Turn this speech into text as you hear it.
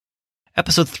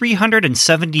Episode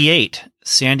 378,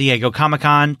 San Diego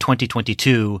Comic-Con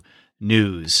 2022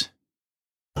 News.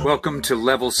 Welcome to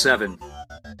Level 7,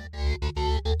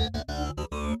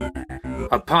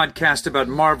 a podcast about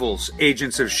Marvel's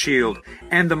Agents of S.H.I.E.L.D.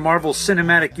 and the Marvel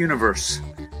Cinematic Universe.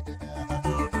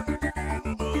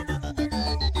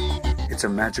 It's a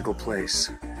magical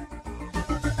place.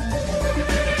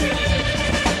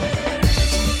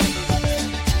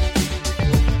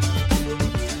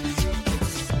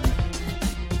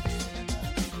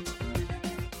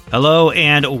 Hello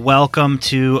and welcome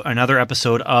to another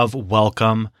episode of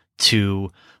Welcome to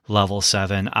Level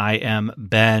 7. I am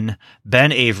Ben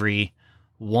Avery,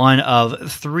 one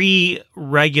of three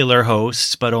regular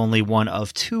hosts, but only one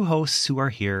of two hosts who are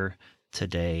here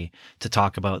today to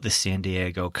talk about the San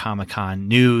Diego Comic-Con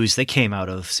news that came out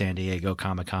of San Diego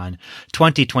Comic-Con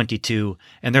 2022.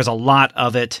 And there's a lot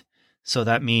of it, so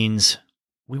that means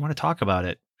we want to talk about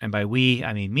it. And by we,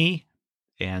 I mean me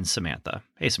and Samantha.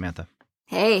 Hey, Samantha.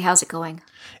 Hey, how's it going?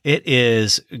 It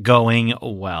is going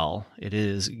well. It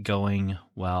is going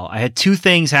well. I had two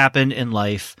things happen in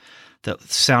life that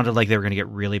sounded like they were going to get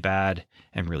really bad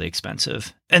and really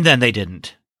expensive. And then they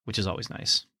didn't, which is always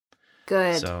nice.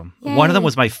 Good. So Yay. One of them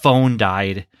was my phone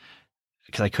died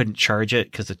because I couldn't charge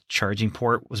it because the charging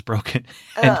port was broken.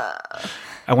 And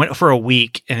I went for a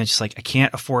week and it's just like, I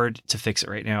can't afford to fix it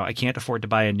right now. I can't afford to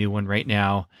buy a new one right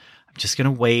now. I'm just going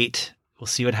to wait. We'll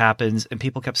see what happens. And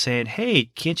people kept saying, hey,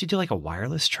 can't you do like a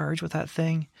wireless charge with that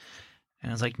thing?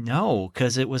 And I was like, no,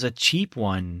 because it was a cheap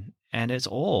one and it's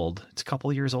old. It's a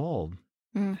couple years old.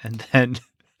 And then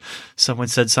someone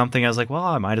said something. I was like, well,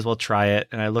 I might as well try it.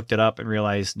 And I looked it up and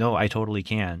realized, no, I totally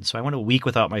can. So I went a week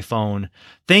without my phone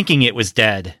thinking it was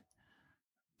dead.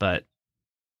 But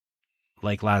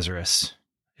like Lazarus,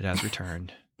 it has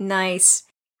returned. Nice.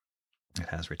 It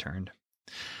has returned.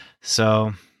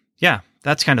 So yeah,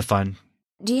 that's kind of fun.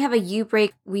 Do you have a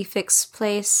U-Break WeFix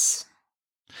place?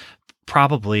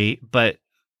 Probably, but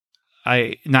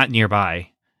not nearby.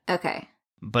 Okay.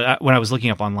 But when I was looking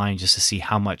up online just to see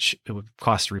how much it would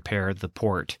cost to repair the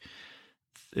port,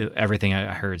 everything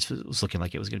I heard was looking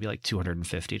like it was going to be like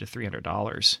 $250 to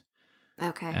 $300.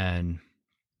 Okay. And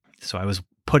so I was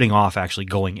putting off actually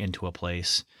going into a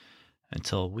place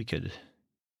until we could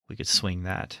swing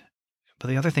that.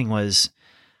 But the other thing was,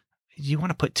 do you want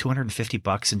to put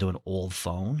 $250 into an old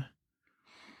phone?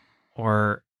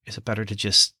 Or is it better to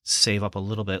just save up a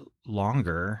little bit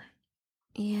longer?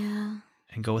 Yeah.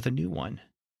 And go with a new one?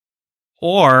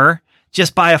 Or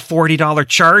just buy a $40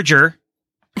 charger,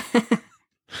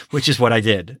 which is what I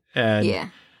did. And yeah.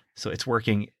 So it's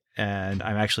working. And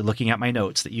I'm actually looking at my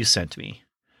notes that you sent me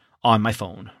on my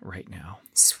phone right now.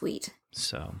 Sweet.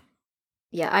 So.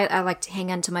 Yeah, I like to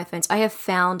hang on to my phones. I have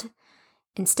found,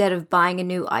 instead of buying a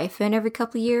new iPhone every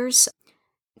couple of years,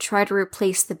 try to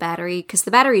replace the battery, because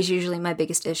the battery is usually my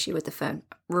biggest issue with the phone.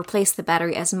 Replace the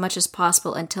battery as much as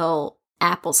possible until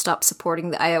Apple stops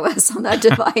supporting the iOS on that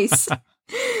device.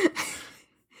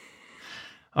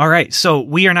 All right, so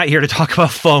we are not here to talk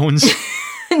about phones.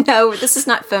 No, this is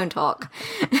not phone talk.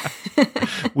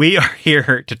 We are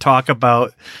here to talk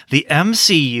about the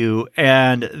MCU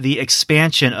and the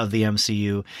expansion of the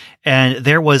MCU. And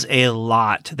there was a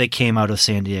lot that came out of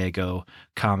San Diego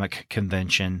Comic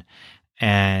Convention.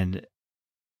 And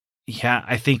yeah,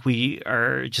 I think we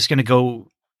are just going to go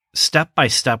step by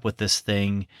step with this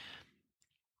thing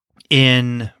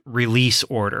in release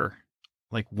order,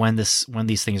 like when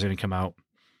these things are going to come out.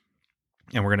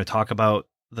 And we're going to talk about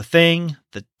the thing,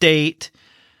 the date,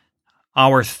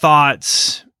 our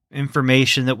thoughts,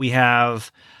 information that we have,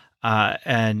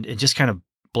 and just kind of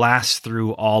blast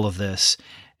through all of this.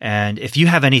 And if you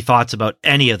have any thoughts about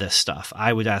any of this stuff,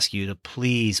 I would ask you to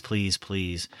please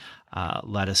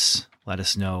let us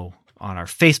know on our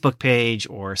Facebook page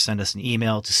or send us an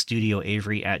email to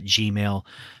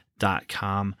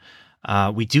studioavery@gmail.com.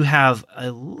 We do have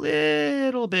a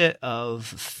little bit of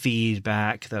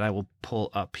feedback that I will pull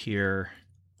up here.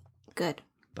 Good.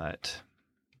 But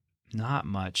not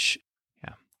much.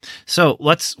 Yeah. So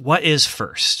what is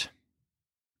first?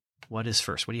 What is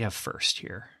first? What do you have first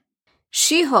here?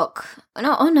 She-Hulk.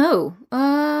 No, oh no.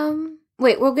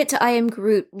 Wait, we'll get to I Am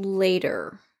Groot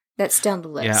later. That's down the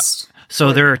list. Yeah.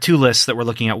 So there are two lists that we're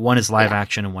looking at. One is live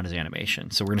action and one is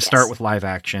animation. So we're going to start with live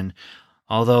action,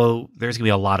 although there's going to be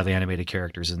a lot of animated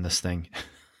characters in this thing.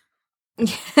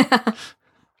 Yeah.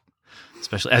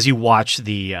 Especially as you watch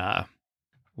the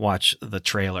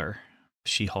trailer.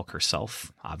 She-Hulk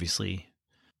herself, obviously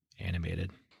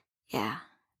animated. Yeah.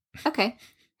 Okay.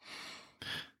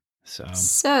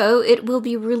 So it will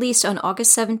be released on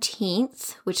August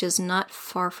 17th, which is not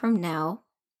far from now.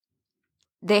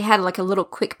 they had like a little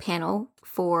quick panel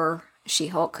for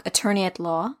She-Hulk, attorney at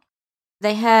law.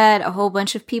 They had a whole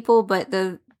bunch of people, but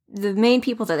the main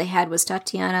people that they had was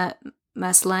Tatiana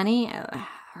Maslany.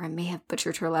 Or I may have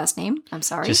butchered her last name. I'm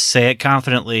sorry. Just say it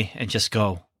confidently and just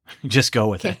go. Just go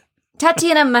with it.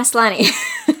 Tatiana Maslany.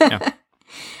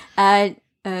 Yeah.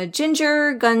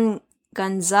 Ginger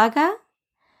Gonzaga.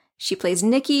 She plays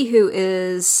Nikki, who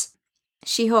is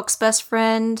She-Hulk's best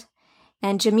friend.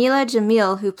 And Jamila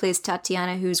Jamil, who plays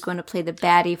Tatiana, who's going to play the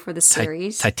baddie for the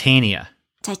series. Titania.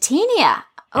 Titania.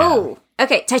 Oh,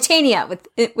 okay. Titania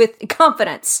with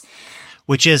confidence.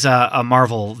 Which is a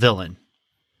Marvel villain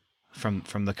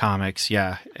from the comics,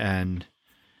 yeah. And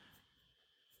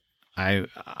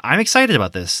I'm excited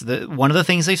about this. One of the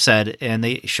things they've said, and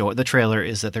they show it in the trailer,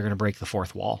 is that they're going to break the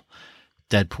fourth wall,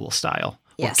 Deadpool style.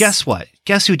 Yes. Well, guess what?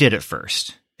 Guess who did it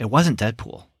first? It wasn't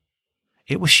Deadpool.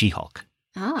 It was She-Hulk.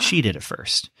 Ah. She did it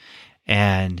first.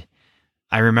 And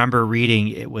I remember reading,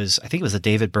 I think it was a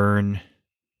David Byrne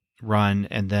run,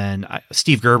 and then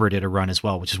Steve Gerber did a run as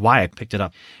well, which is why I picked it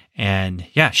up. And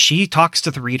yeah, she talks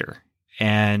to the reader,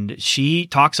 and she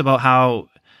talks about how,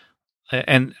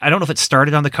 and I don't know if it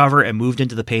started on the cover and moved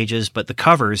into the pages, but the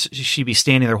covers, she'd be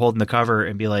standing there holding the cover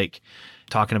and be like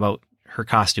talking about her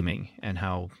costuming and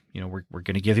how, we're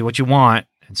going to give you what you want.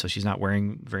 And so she's not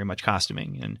wearing very much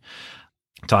costuming, and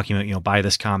talking about, buy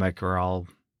this comic or I'll,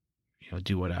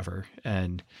 do whatever,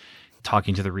 and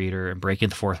talking to the reader and breaking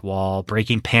the fourth wall,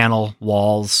 breaking panel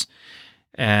walls.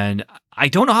 And I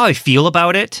don't know how I feel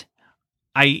about it.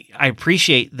 I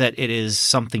appreciate that it is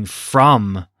something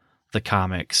from the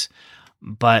comics,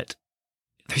 but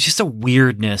there's just a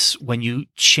weirdness when you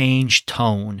change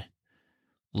tone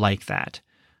like that.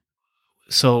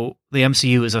 So the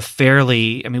MCU is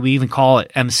we even call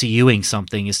it MCUing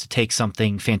something, is to take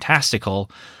something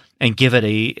fantastical and give it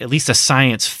at least a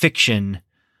science fiction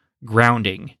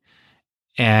grounding.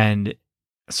 And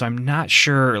so I'm not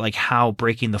sure how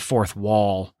breaking the fourth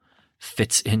wall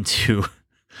fits into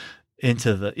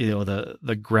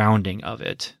the grounding of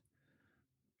it.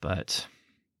 But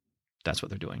that's what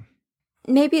they're doing.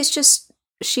 Maybe it's just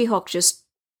She-Hulk just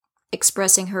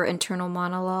expressing her internal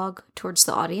monologue towards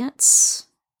the audience.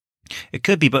 It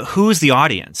could be, but who's the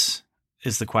audience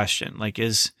is the question.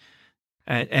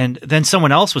 And then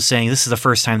someone else was saying this is the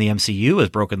first time the MCU has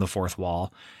broken the fourth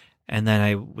wall. And then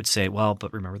I would say, well,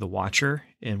 but remember the Watcher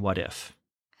in What If?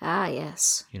 Ah,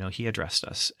 yes. He addressed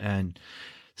us. And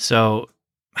so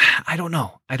I don't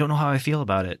know. I don't know how I feel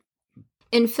about it.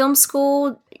 In film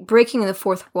school, breaking the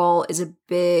fourth wall is a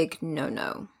big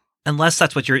no-no. Unless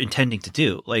that's what you're intending to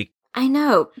do. I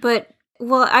know, but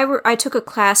I took a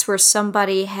class where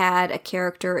somebody had a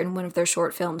character in one of their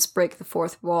short films break the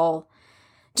fourth wall,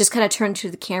 just kind of turn to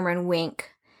the camera and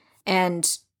wink.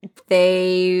 And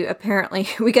they apparently,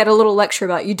 we got a little lecture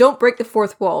about, you don't break the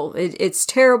fourth wall. It's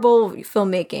terrible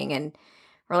filmmaking. And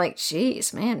we're like,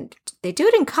 geez, man, they do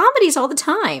it in comedies all the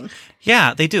time.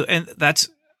 Yeah, they do. And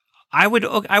I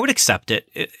would accept it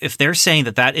if they're saying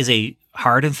that is a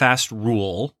hard and fast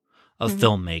rule of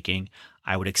filmmaking.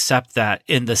 I would accept that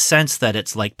in the sense that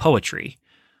it's like poetry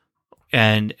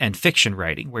and fiction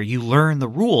writing, where you learn the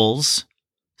rules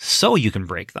so you can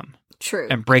break them. True.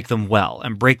 And break them well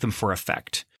and break them for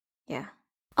effect. Yeah.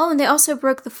 Oh, and they also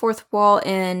broke the fourth wall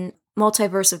in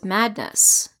Multiverse of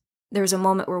Madness. There was a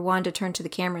moment where Wanda turned to the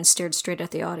camera and stared straight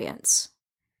at the audience.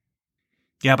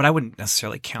 Yeah, but I wouldn't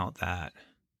necessarily count that.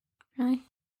 Really?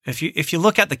 If you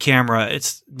look at the camera,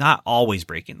 it's not always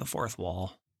breaking the fourth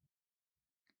wall.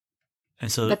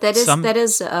 And so, but that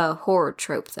is a horror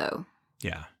trope, though.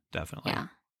 Yeah, definitely.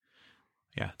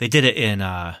 Yeah. They did it in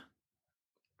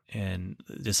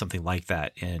did something like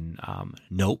that in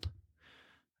Nope.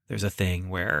 There's a thing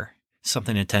where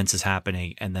something intense is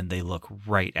happening, and then they look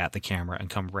right at the camera and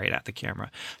come right at the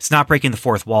camera. It's not breaking the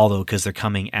fourth wall though, because they're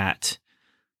coming at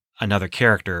another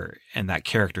character and that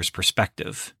character's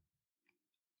perspective.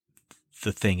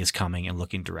 The thing is coming and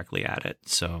looking directly at it.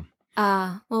 So.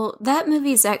 Well, that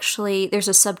movie is actually, there's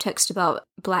a subtext about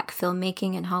black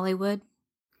filmmaking in Hollywood,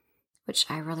 which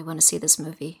I really want to see this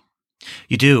movie.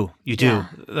 You do. Yeah.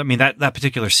 I mean, that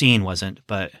particular scene wasn't,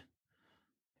 but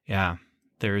yeah,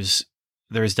 there's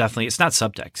definitely, it's not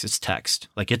subtext, it's text.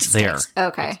 It's there. Text.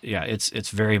 Okay. It's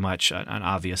very much an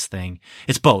obvious thing.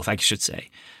 It's both, I should say.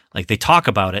 They talk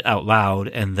about it out loud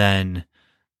and then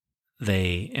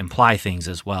they imply things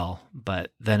as well,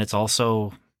 but then it's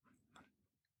also,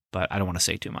 but I don't want to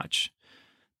say too much.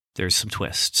 There's some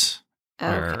twists.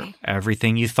 Where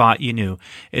everything you thought you knew.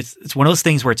 It's one of those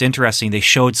things where it's interesting. They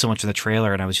showed so much in the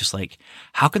trailer, and I was just like,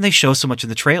 how can they show so much in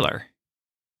the trailer?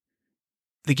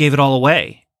 They gave it all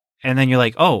away. And then you're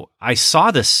like, oh, I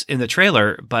saw this in the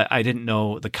trailer, but I didn't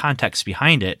know the context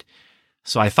behind it.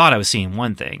 So I thought I was seeing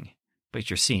one thing, but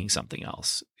you're seeing something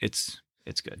else. It's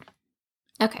good.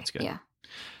 Okay. It's good. Yeah.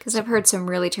 Because I've heard some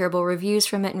really terrible reviews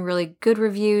from it and really good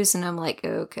reviews, and I'm like,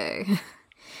 okay.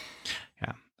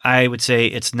 Yeah. I would say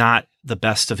it's not the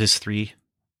best of his 3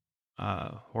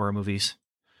 horror movies.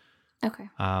 Okay.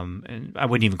 And I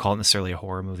wouldn't even call it necessarily a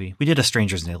horror movie. We did a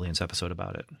Strangers and Aliens episode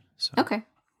about it. So. Okay.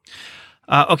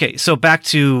 Okay, so back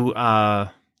to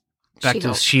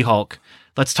She-Hulk. She-Hulk.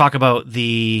 Let's talk about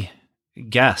the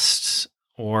guests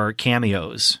or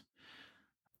cameos.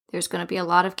 There's going to be a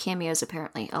lot of cameos,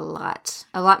 apparently. A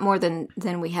lot more than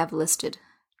we have listed.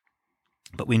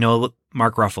 But we know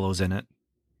Mark Ruffalo's in it.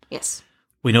 Yes.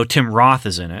 We know Tim Roth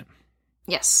is in it.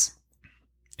 Yes.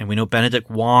 And we know Benedict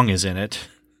Wong is in it.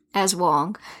 As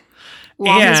Wong.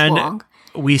 Wong is And Wong.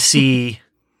 we see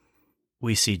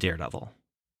Daredevil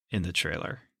in the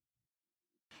trailer.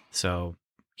 So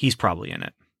he's probably in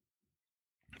it.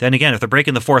 Then again, if they're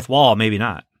breaking the fourth wall, maybe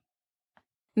not.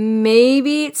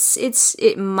 Maybe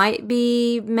it might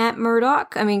be Matt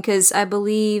Murdock. I mean, because I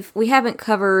believe we haven't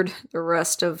covered the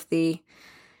rest of the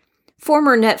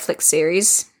former Netflix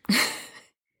series.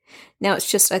 Now I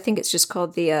think it's just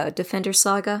called the Defender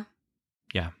Saga.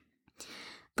 Yeah.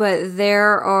 But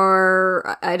there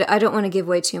are, I don't want to give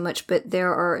away too much, but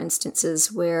there are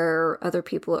instances where other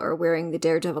people are wearing the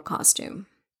Daredevil costume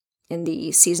in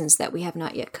the seasons that we have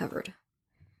not yet covered.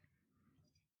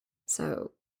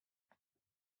 So.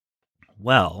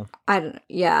 Well. I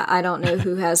don't know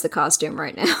who has the costume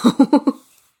right now.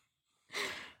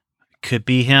 Could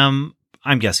be him.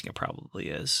 I'm guessing it probably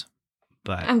is.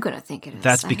 But I'm going to think it is.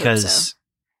 That's I hope because so.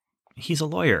 he's a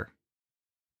lawyer.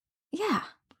 Yeah.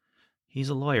 He's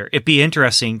a lawyer. It'd be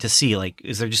interesting to see, like,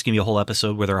 is there just going to be a whole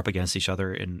episode where they're up against each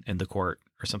other in the court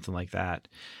or something like that?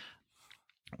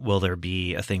 Will there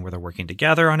be a thing where they're working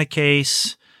together on a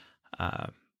case? I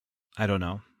don't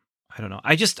know.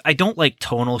 I don't like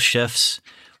tonal shifts,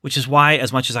 which is why,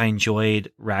 as much as I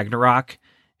enjoyed Ragnarok,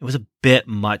 it was a bit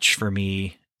much for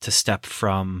me to step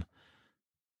from,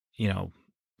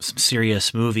 some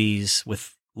serious movies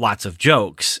with lots of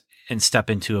jokes and step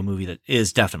into a movie that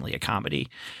is definitely a comedy.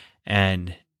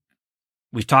 And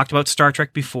we've talked about Star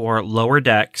Trek before. Lower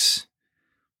Decks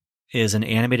is an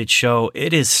animated show.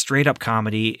 It is straight up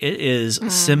comedy. It is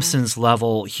Simpsons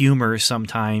level humor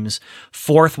sometimes.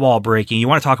 Fourth wall breaking. You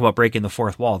want to talk about breaking the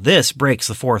fourth wall. This breaks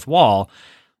the fourth wall,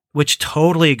 which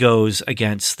totally goes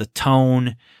against the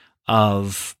tone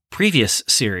of previous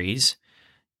series.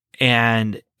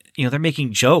 And, they're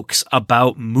making jokes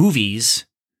about movies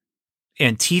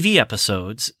and TV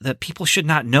episodes that people should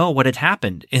not know what had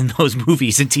happened in those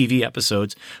movies and TV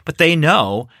episodes, but they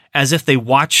know as if they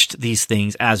watched these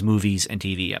things as movies and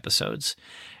TV episodes.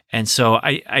 And so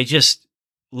I just,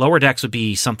 Lower Decks would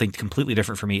be something completely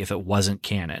different for me if it wasn't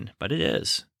canon, but it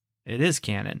is. It is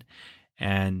canon.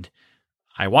 And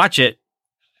I watch it,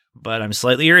 but I'm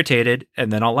slightly irritated,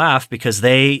 and then I'll laugh because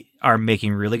they are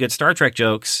making really good Star Trek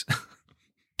jokes,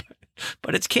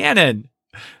 but it's canon.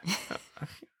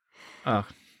 Oh,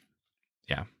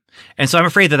 yeah. And so I'm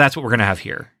afraid that that's what we're going to have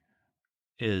here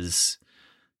is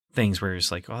things where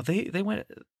it's like, oh, they went,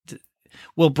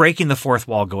 will breaking the fourth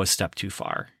wall go a step too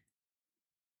far?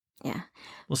 Yeah.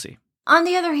 We'll see. On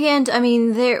the other hand, I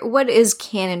mean, what is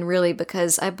canon really?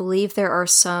 Because I believe there are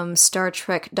some Star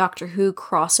Trek Doctor Who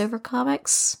crossover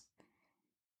comics.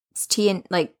 It's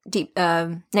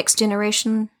Next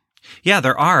Generation. Yeah,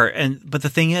 there are. But the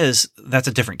thing is, that's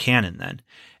a different canon then.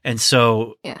 And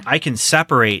so I can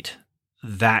separate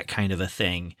that kind of a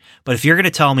thing. But if you're going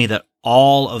to tell me that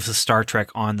all of the Star Trek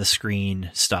on the screen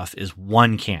stuff is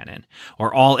one canon,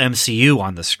 or all MCU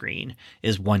on the screen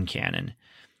is one canon,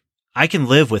 I can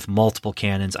live with multiple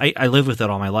canons. I lived with it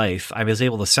all my life. I was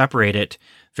able to separate it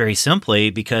very simply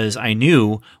because I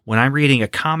knew when I'm reading a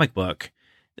comic book,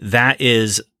 that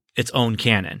is its own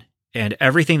canon. And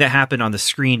everything that happened on the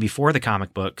screen before the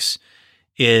comic books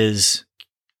is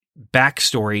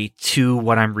backstory to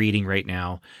what I'm reading right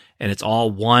now. And it's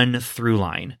all one through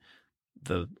line.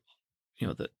 The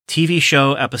TV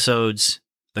show episodes,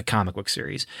 the comic book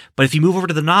series. But if you move over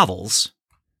to the novels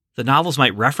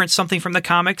might reference something from the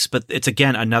comics, but it's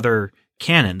again another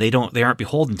canon. They aren't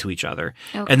beholden to each other.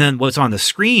 Okay. And then what's on the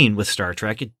screen with Star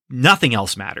Trek, nothing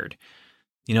else mattered.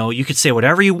 You could say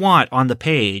whatever you want on the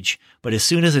page, but as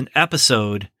soon as an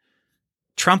episode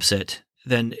trumps it,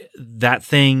 then that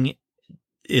thing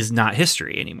is not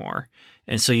history anymore.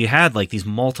 And so you had like these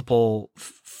multiple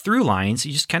through lines.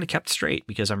 You just kind of kept straight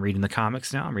because I'm reading the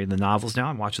comics now. I'm reading the novels now.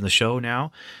 I'm watching the show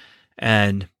now.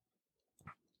 And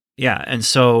yeah. And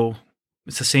so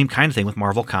it's the same kind of thing with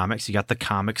Marvel Comics. You got the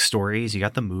comic stories, you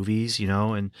got the movies,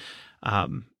 and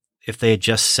if they had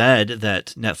just said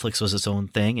that Netflix was its own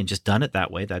thing and just done it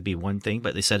that way, that'd be one thing.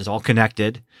 But they said it's all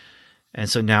connected. And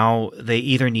so now they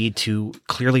either need to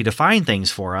clearly define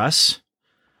things for us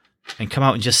and come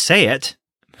out and just say it,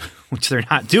 which they're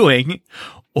not doing,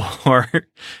 or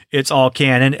it's all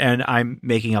canon and I'm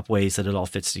making up ways that it all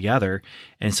fits together.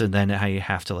 And so then I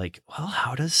have to well,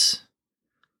 how does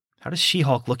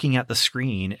She-Hulk looking at the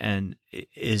screen, and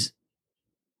is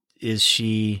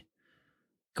she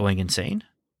going insane?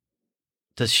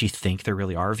 Does she think there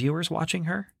really are viewers watching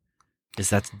her? Is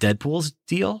that Deadpool's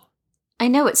deal? I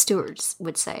know what Stewart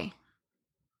would say.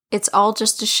 It's all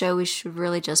just a show. We should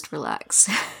really just relax.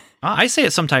 I say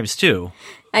it sometimes too.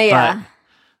 Yeah.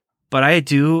 But I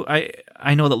do.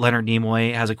 I know that Leonard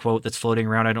Nimoy has a quote that's floating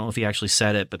around. I don't know if he actually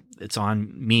said it, but it's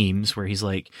on memes where he's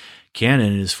like,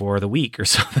 "Canon is for the weak" or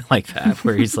something like that.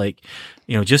 Where he's like,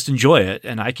 just enjoy it,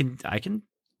 and I can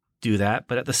do that.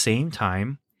 But at the same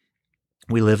time,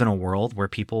 we live in a world where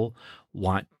people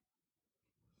want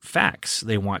facts.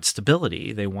 They want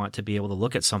stability. They want to be able to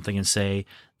look at something and say,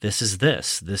 "This is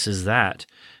this. This is that,"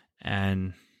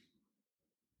 and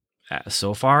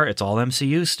so far, it's all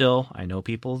MCU still. I know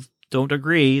people don't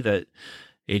agree that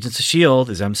Agents of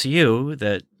S.H.I.E.L.D. is MCU,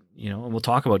 that, and we'll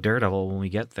talk about Daredevil when we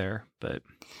get there, but...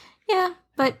 Yeah,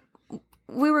 but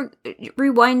we were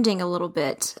rewinding a little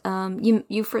bit.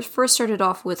 You first started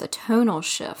off with a tonal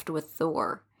shift with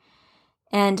Thor,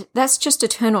 and that's just a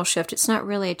tonal shift. It's not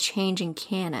really a change in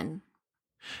canon.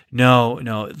 No.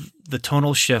 The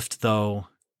tonal shift, though,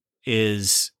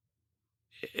 is...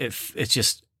 if it's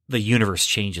just... the universe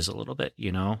changes a little bit,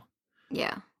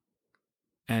 Yeah.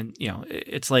 And,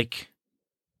 it's like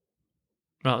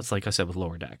I said with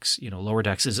Lower Decks. Lower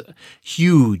Decks is a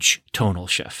huge tonal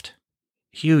shift.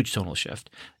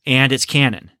 And it's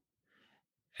canon.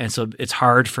 And so it's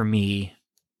hard for me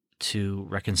to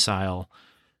reconcile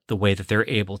the way that they're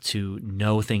able to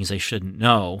know things they shouldn't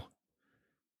know.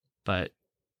 But...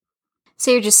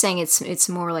 So you're just saying it's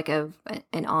more like an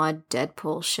odd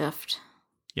Deadpool shift.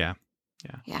 Yeah.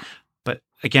 But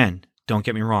again, don't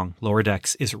get me wrong, Lower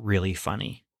Decks is really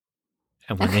funny.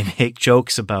 And when they make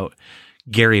jokes about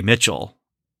Gary Mitchell,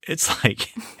 it's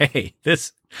like, hey,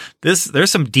 this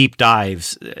there's some deep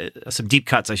dives, some deep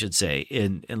cuts, I should say,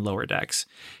 in Lower Decks.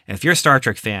 And if you're a Star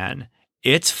Trek fan,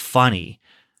 it's funny.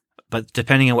 But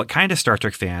depending on what kind of Star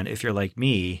Trek fan, if you're like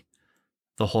me,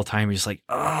 the whole time you're just like,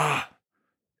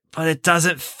 but it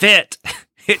doesn't fit.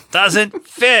 It doesn't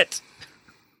fit.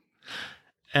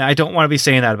 And I don't want to be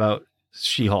saying that about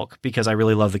She-Hulk, because I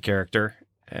really love the character,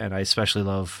 and I especially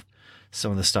love some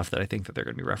of the stuff that I think that they're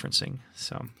going to be referencing.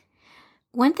 So,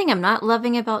 one thing I'm not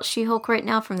loving about She-Hulk right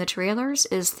now from the trailers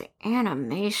is the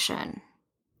animation.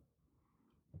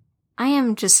 I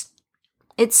am just,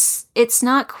 it's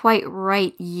not quite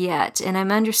right yet, and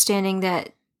I'm understanding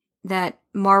that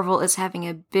Marvel is having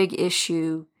a big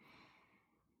issue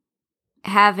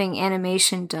having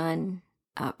animation done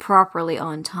properly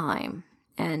on time.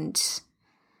 And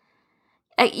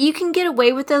you can get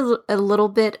away with it a little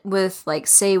bit with,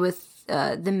 say, with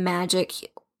the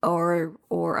magic or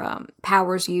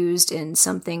powers used in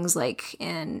some things like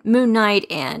in Moon Knight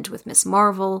and with Miss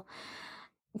Marvel,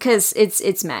 because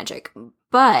it's magic.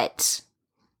 But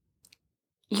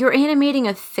you're animating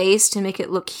a face to make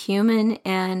it look human,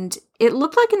 and it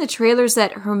looked like in the trailers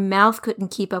that her mouth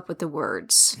couldn't keep up with the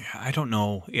words. Yeah, I don't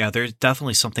know. Yeah, there's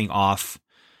definitely something off.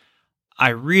 I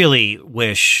really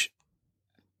wish,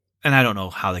 and I don't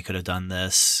know how they could have done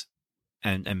this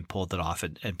and pulled it off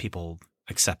and people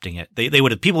accepting it. People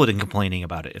would have been complaining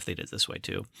about it if they did this way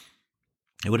too.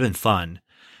 It would have been fun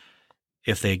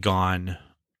if they had gone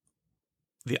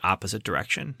the opposite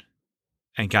direction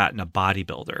and gotten a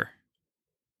bodybuilder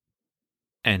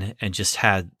and just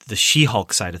had the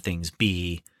She-Hulk side of things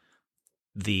be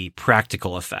the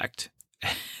practical effect.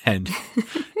 And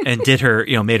did her,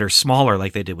 made her smaller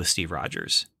like they did with Steve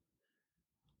Rogers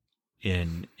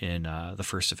in the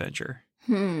first Avenger.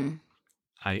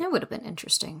 That would have been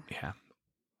interesting. Yeah,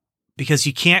 because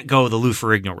you can't go the Lou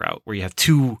Ferrigno route where you have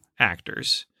two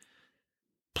actors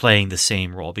playing the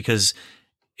same role. Because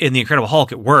in the Incredible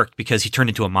Hulk, it worked because he turned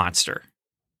into a monster.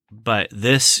 But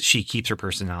this, she keeps her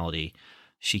personality.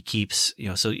 She keeps,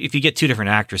 so if you get two different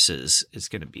actresses, it's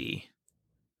going to be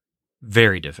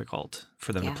very difficult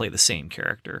for them to play the same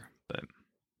character. But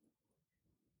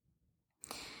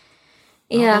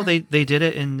yeah, they did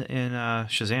it in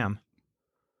Shazam.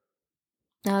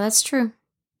 No, that's true.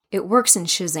 It works in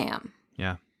Shazam.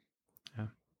 Yeah.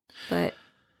 But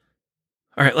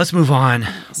all right, let's move on.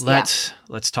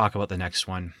 Let's talk about the next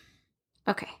one.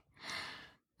 Okay.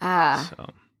 So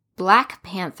Black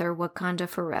Panther: Wakanda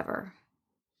Forever.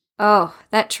 Oh,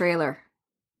 that trailer.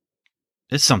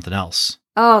 it's something else.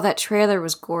 Oh, that trailer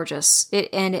was gorgeous.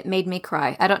 It made me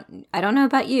cry. I don't know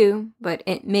about you, but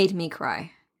it made me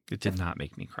cry. It did not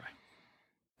make me cry.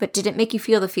 But did it make you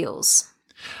feel the feels?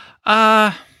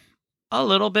 A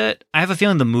little bit. I have a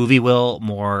feeling the movie will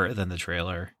more than the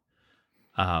trailer.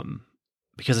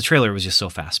 Because the trailer was just so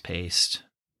fast paced.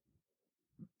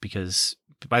 Because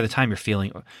by the time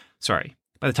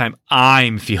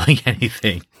I'm feeling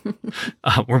anything,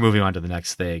 we're moving on to the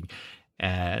next thing.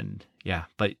 And yeah,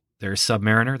 but there's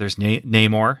Submariner, there's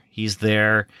Namor, he's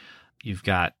there. You've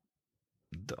got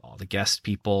all the guest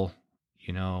people,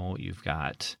 you've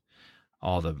got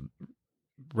all the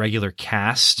regular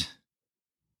cast.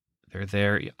 They're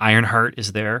there. Ironheart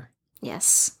is there.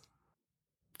 Yes.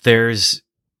 There's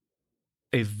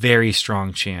a very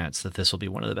strong chance that this will be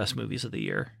one of the best movies of the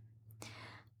year.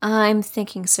 I'm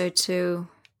thinking so too.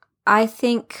 I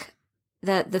think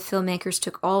that the filmmakers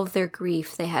took all of their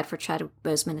grief they had for Chadwick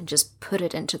Boseman and just put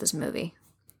it into this movie.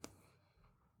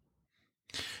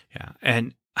 Yeah,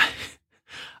 and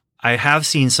I have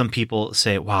seen some people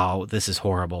say, wow, this is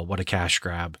horrible. What a cash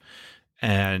grab.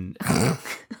 And I'm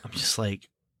just like,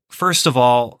 first of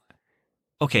all,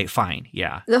 okay, fine.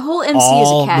 Yeah. The whole MCU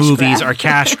all is a cash movies grab. are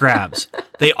cash grabs.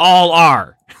 They all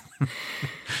are.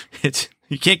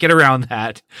 You can't get around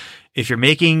that. If you're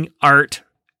making art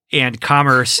and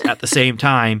commerce at the same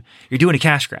time, you're doing a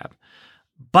cash grab.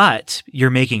 But you're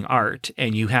making art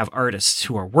and you have artists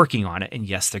who are working on it, and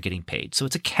yes, they're getting paid. So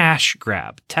it's a cash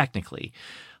grab, technically.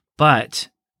 But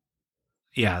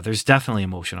yeah, there's definitely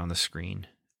emotion on the screen.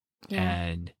 Yeah.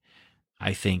 And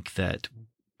I think that,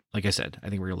 like I said, I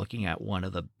think we're looking at one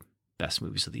of the best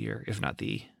movies of the year, if not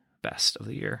the best of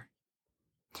the year.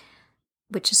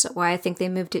 Which is why I think they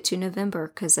moved it to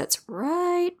November, because that's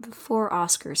right before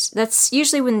Oscars. That's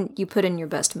usually when you put in your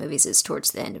best movies, is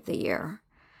towards the end of the year.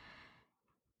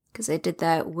 Because they did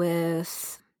that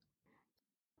with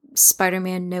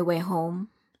Spider-Man No Way Home.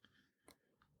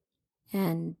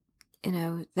 And,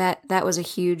 that was a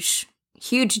huge,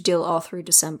 huge deal all through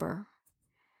December.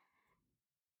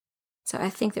 So I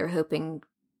think they're hoping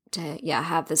to,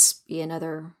 have this be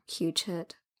another huge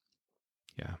hit.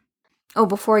 Yeah. Oh,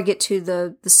 before I get to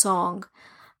the song,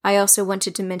 I also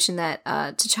wanted to mention that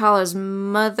T'Challa's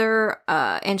mother,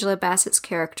 Angela Bassett's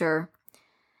character,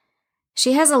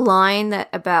 she has a line that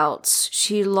about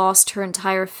she lost her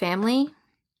entire family,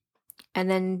 and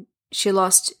then she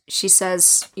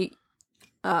says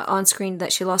on screen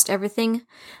that she lost everything.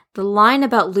 The line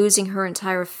about losing her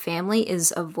entire family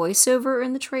is a voiceover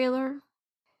in the trailer.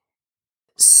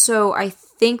 So I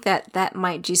think that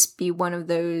might just be one of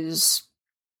those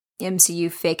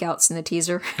MCU fake outs in the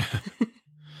teaser.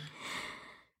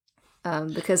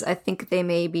 Because I think they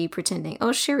may be pretending,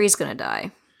 oh, Shuri's gonna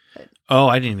die. But,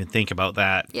 I didn't even think about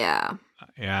that. yeah.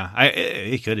 Yeah.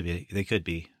 It could be. They could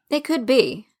be. They could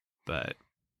be. But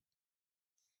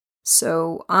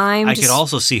So I could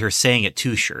also see her saying it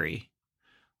to Shuri.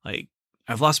 Like,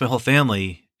 I've lost my whole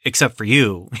family except for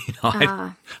you.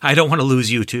 I don't want to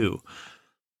lose you too.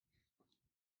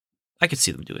 I could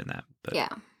see them doing that. But. Yeah.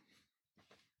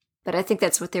 But I think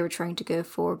that's what they were trying to go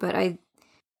for. But I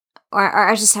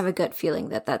just have a gut feeling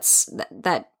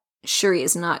that Shuri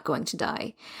is not going to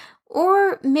die.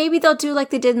 Or maybe they'll do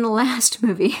like they did in the last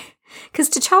movie. Because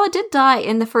T'Challa did die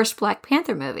in the first Black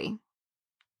Panther movie.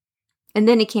 And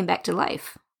then he came back to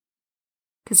life.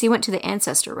 Because he went to the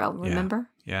Ancestor Realm, remember?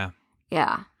 Yeah.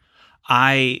 Yeah.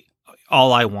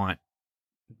 All I want,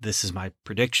 this is my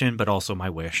prediction, but also my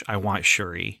wish, I want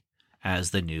Shuri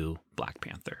as the new Black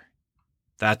Panther.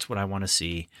 That's what I want to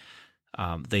see.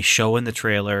 They show in the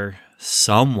trailer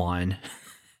someone,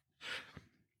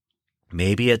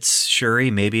 maybe it's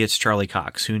Shuri, maybe it's Charlie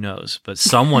Cox, who knows? But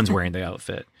someone's wearing the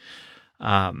outfit,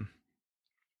 and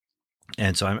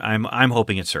so I'm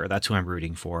hoping it's her. That's who I'm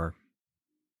rooting for.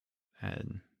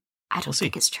 And I don't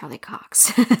think it's Charlie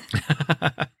Cox.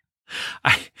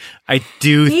 I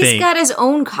do think he's got his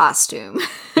own costume.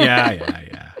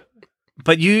 Yeah.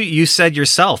 But you said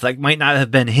yourself that might not have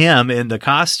been him in the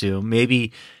costume.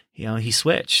 Maybe, he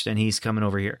switched and he's coming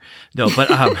over here. No, but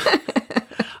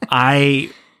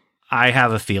I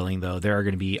have a feeling though there's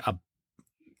going to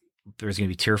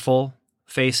be tearful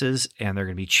faces and there are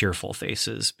going to be cheerful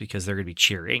faces, because they're going to be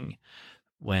cheering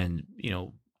when,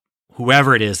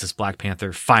 whoever it is, this Black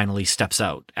Panther finally steps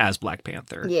out as Black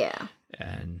Panther. Yeah.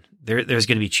 And there's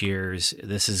going to be cheers.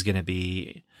 This is going to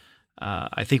be,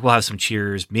 I think we'll have some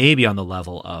cheers, maybe on the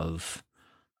level of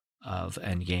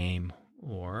Endgame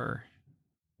or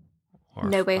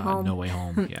No Way Home. No Way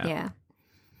Home. Yeah.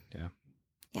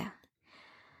 Yeah.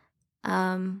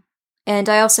 And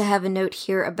I also have a note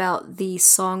here about the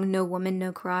song No Woman,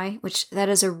 No Cry, which that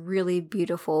is a really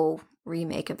beautiful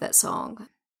remake of that song.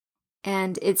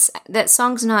 And that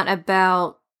song's not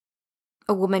about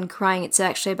a woman crying, it's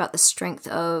actually about the strength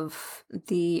of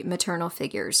the maternal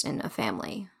figures in a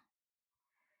family.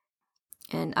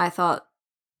 And I thought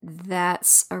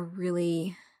that's a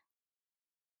really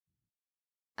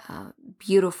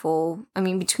beautiful,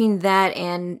 between that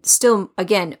and still,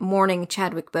 again, mourning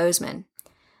Chadwick Boseman,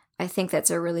 I think that's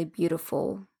a really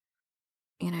beautiful,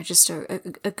 just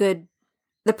a good,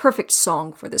 the perfect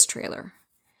song for this trailer.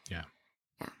 Yeah.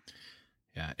 Yeah.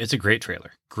 Yeah. It's a great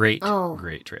trailer. Great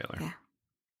trailer. Yeah.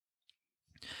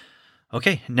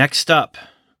 Okay. Next up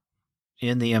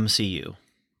in the MCU.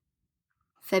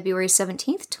 February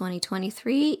 17th,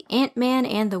 2023, Ant-Man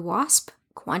and the Wasp,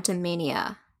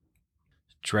 Quantumania.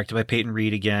 Directed by Peyton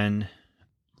Reed again.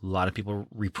 A lot of people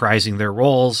reprising their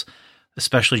roles,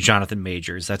 especially Jonathan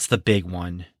Majors. That's the big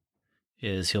one,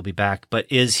 is he'll be back.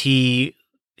 But is he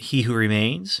who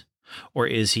remains? Or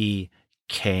is he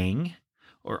Kang?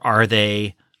 Or are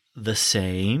they the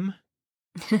same?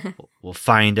 We'll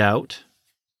find out.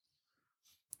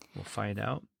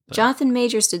 But Jonathan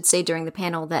Majors did say during the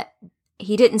panel that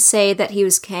he didn't say that he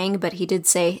was Kang, but he did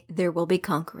say there will be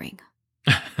conquering.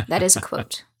 That is a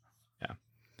quote.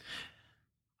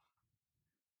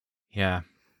 Yeah.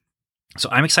 So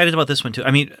I'm excited about this one too.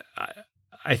 I mean,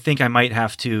 I think I might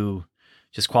have to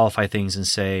just qualify things and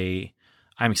say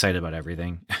I'm excited about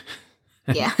everything.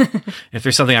 Yeah. If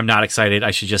there's something I'm not excited,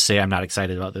 I should just say I'm not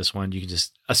excited about this one. You can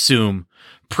just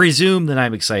presume that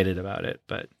I'm excited about it.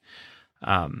 But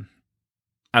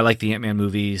I like the Ant-Man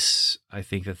movies. I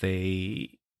think that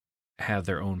they have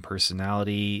their own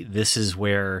personality. This is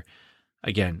where,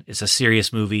 again, it's a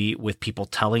serious movie with people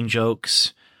telling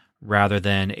jokes rather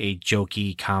than a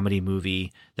jokey comedy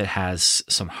movie that has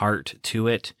some heart to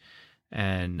it.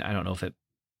 And I don't know if it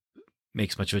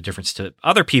makes much of a difference to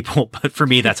other people, but for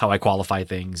me, that's how I qualify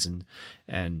things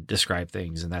and describe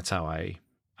things. And that's how I,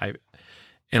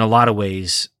 in a lot of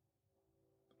ways,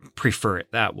 prefer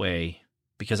it that way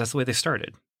because that's the way they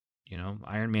started.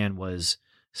 Iron Man was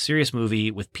a serious movie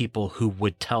with people who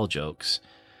would tell jokes.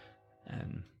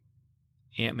 And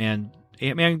Ant-Man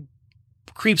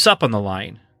creeps up on the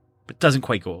line, but doesn't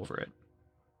quite go over it.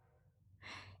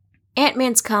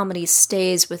 Ant-Man's comedy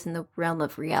stays within the realm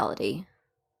of reality.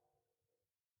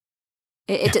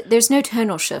 There's no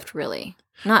tonal shift, really.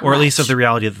 Not or much. At least of the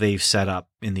reality that they've set up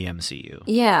in the MCU.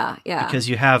 Yeah. Because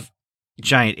you have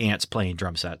giant ants playing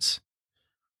drum sets.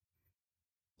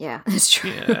 Yeah, that's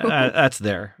true. Yeah, that's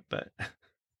there, but...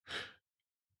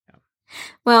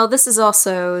 Well, this is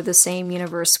also the same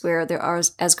universe where there are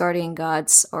Asgardian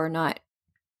gods are not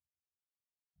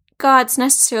gods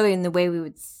necessarily in the way we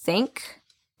would think.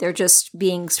 They're just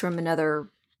beings from another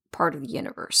part of the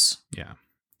universe. Yeah.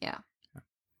 Yeah.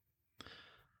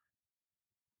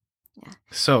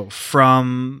 So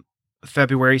from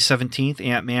February 17th,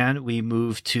 Ant-Man, we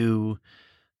move to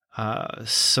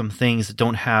some things that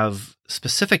don't have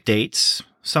specific dates.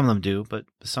 Some of them do, but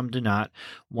some do not.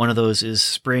 One of those is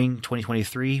spring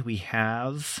 2023. We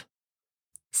have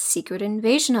Secret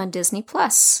Invasion on Disney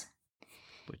Plus.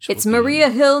 It's will be- Maria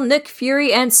Hill, Nick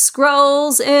Fury, and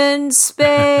Skrulls in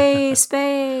space.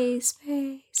 Space.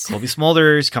 Colby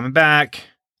Smulders coming back.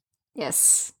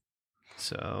 Yes.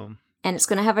 So. And it's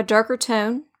going to have a darker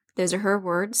tone. Those are her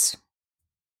words.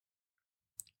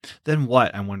 Then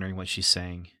what? I'm wondering what she's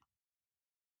saying.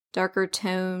 Darker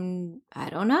tone, I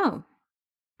don't know.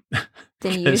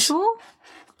 Than usual?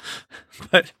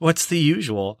 But what's the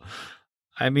usual?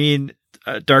 I mean,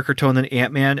 a darker tone than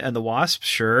Ant-Man and the Wasp,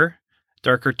 sure.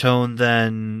 Darker tone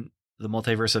than the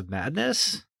Multiverse of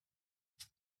Madness?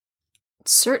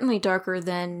 Certainly darker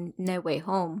than No Way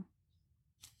Home.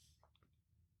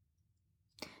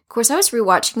 Of course, I was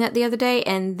rewatching that the other day,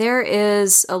 and there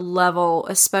is a level,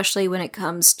 especially when it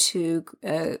comes to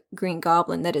Green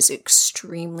Goblin, that is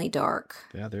extremely dark.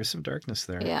 Yeah, there's some darkness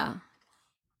there. Yeah.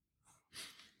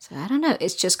 So I don't know.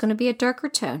 It's just going to be a darker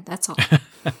tone. That's all.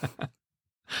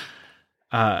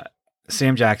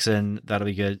 Sam Jackson, that'll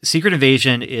be good. Secret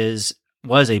Invasion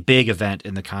was a big event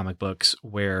in the comic books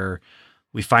where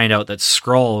we find out that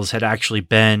Skrulls had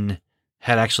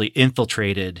actually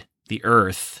infiltrated the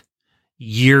Earth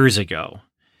years ago.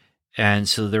 And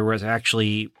so there was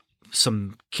actually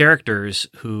some characters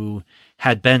who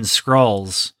had been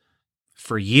Skrulls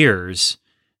for years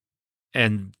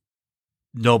and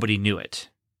nobody knew it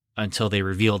until they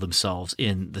revealed themselves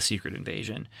in the Secret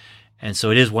Invasion. And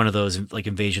so it is one of those like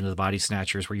Invasion of the Body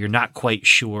Snatchers where you're not quite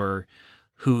sure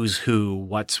who's who,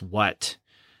 what's what.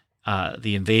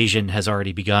 the invasion has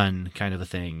already begun, kind of a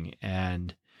thing.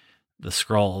 And the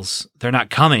Skrulls, they're not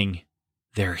coming,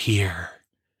 they're here.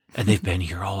 And they've been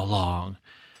here all along.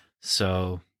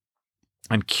 So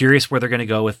I'm curious where they're going to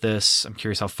go with this. I'm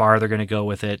curious how far they're going to go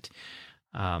with it.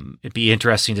 It'd be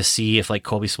interesting to see if like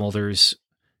Colby Smulders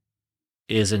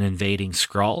is an invading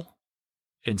Skrull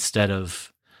instead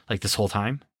of like this whole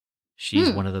time.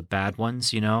 She's one of the bad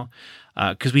ones, you know,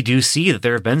 because we do see that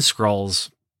there have been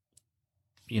Skrulls,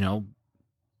 you know,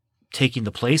 taking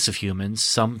the place of humans,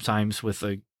 sometimes with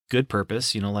a good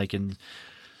purpose, you know, like in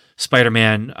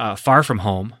Spider-Man Far From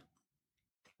Home.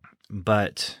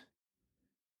 But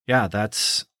yeah,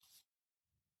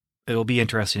 it'll be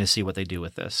interesting to see what they do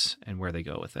with this and where they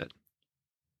go with it.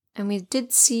 And we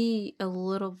did see a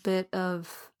little bit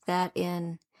of that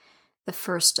in the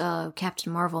first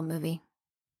Captain Marvel movie.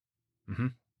 Mm-hmm.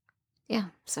 Yeah,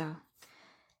 so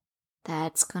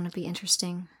that's going to be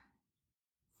interesting.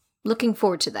 Looking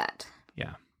forward to that.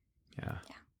 Yeah.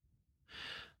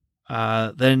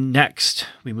 Then next,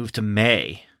 we move to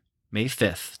May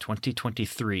 5th,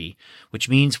 2023, which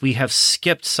means we have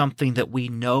skipped something that we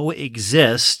know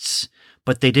exists,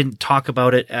 but they didn't talk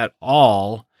about it at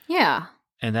all. Yeah.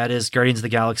 And that is Guardians of the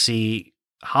Galaxy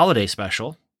Holiday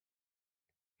Special,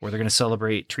 where they're going to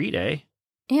celebrate Tree Day.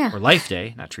 Yeah. Or Life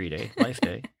Day, not Tree Day, Life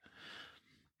Day.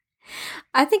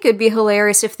 I think it would be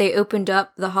hilarious if they opened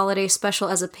up the holiday special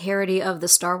as a parody of the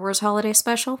Star Wars holiday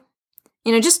special.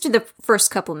 You know, just do the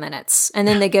first couple minutes, and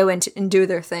then they go into and do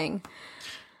their thing.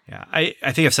 Yeah, I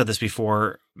think I've said this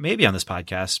before, maybe on this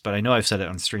podcast, but I know I've said it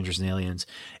on Strangers and Aliens.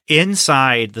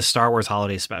 Inside the Star Wars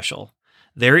holiday special,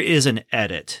 there is an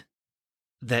edit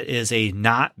that is a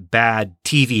not bad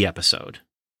TV episode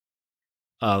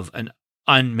of an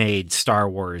unmade Star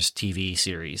Wars TV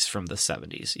series from the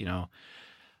 70s, you know?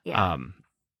 Yeah.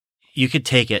 You could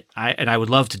take it, and I would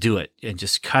love to do it, and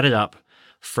just cut it up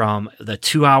from the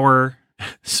 2-hour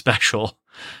special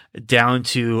down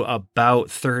to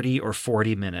about 30 or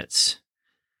 40 minutes.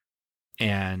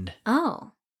 And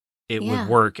it would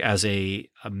work as a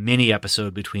mini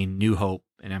episode between New Hope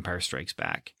and Empire Strikes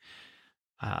Back.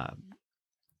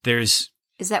 Is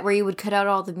that where you would cut out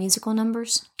all the musical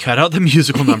numbers? Cut out the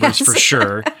musical numbers for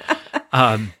sure.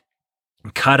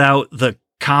 Cut out the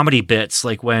comedy bits,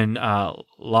 like when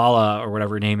Lala or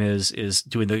whatever her name is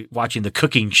doing watching the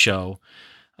cooking show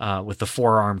with the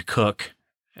 4-armed cook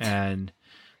and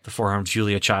the 4-armed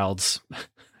Julia Childs.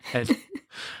 And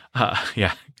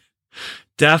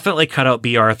definitely cut out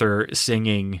B. Arthur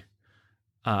singing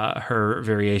her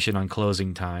variation on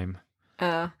Closing Time.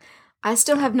 I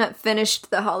still have not finished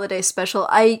the holiday special.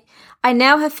 I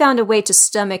now have found a way to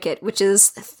stomach it, which is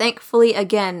thankfully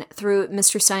again through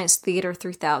Mystery Science Theater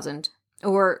 3000.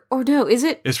 Or no, is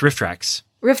it? It's Riff Tracks.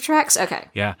 Riff Tracks? Okay.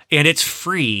 Yeah. And it's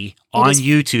free on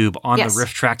YouTube on the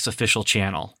Riff Tracks official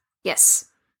channel. Yes.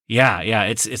 Yeah.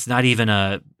 It's not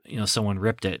even someone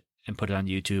ripped it and put it on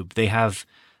YouTube. They have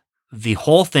the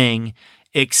whole thing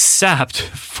except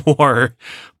for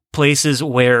places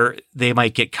where they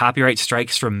might get copyright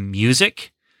strikes from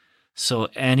music. So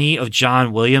any of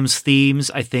John Williams' themes,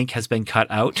 I think, has been cut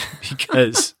out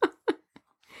because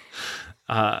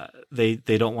they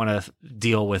don't want to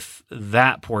deal with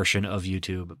that portion of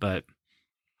YouTube. But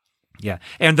yeah.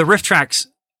 And the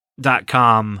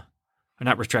rifftracks.com, or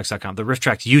not rifftracks.com, the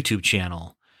Rifftracks YouTube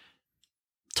channel,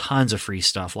 tons of free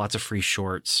stuff, lots of free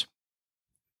shorts.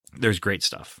 There's great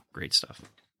stuff.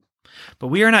 But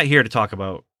we are not here to talk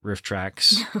about Riff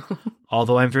Tracks,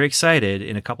 although I'm very excited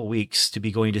in a couple weeks to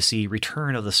be going to see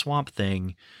Return of the Swamp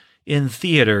Thing in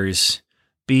theaters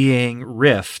being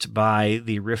riffed by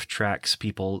the Riff Tracks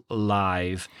people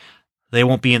live. They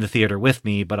won't be in the theater with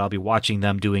me, but I'll be watching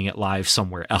them doing it live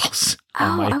somewhere else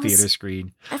on my theater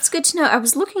screen. That's good to know. I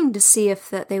was looking to see if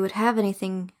they would have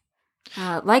anything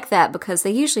like that, because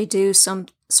they usually do some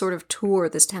sort of tour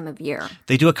this time of year.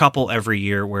 They do a couple every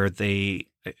year where I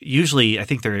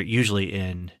think they're usually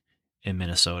in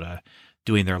Minnesota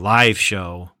doing their live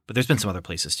show, but there's been some other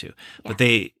places too. Yeah. But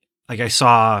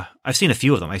I've seen a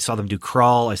few of them. I saw them do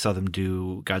Krull. I saw them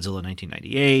do Godzilla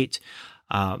 1998.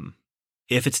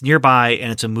 If it's nearby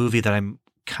and it's a movie that I'm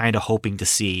kind of hoping to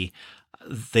see,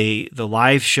 the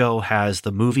live show has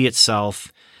the movie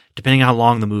itself. Depending on how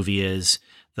long the movie is,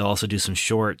 they'll also do some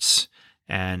shorts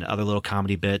and other little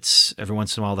comedy bits. Every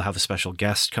once in a while, they'll have a special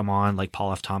guest come on, like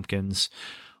Paul F. Tompkins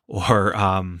or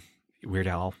Weird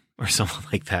Al or something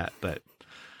like that. But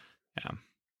yeah,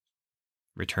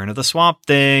 Return of the Swamp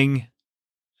Thing.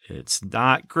 It's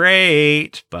not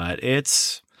great, but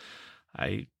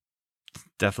I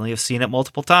definitely have seen it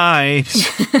multiple times.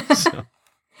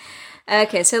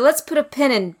 Okay, so let's put a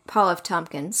pin in Paul F.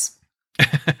 Tompkins.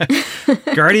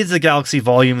 Guardians of the Galaxy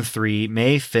Volume 3,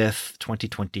 May 5th,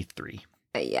 2023.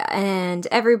 Yeah, and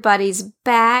everybody's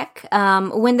back.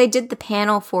 When they did the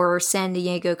panel for San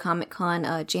Diego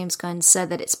Comic-Con, James Gunn said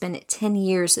that it's been 10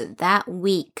 years that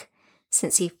week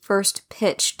since he first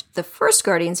pitched the first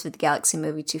Guardians of the Galaxy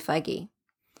movie to Feige.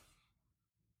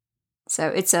 So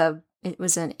it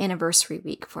was an anniversary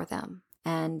week for them.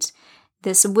 And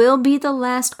this will be the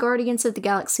last Guardians of the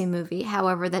Galaxy movie.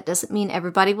 However, that doesn't mean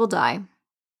everybody will die.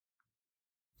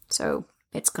 So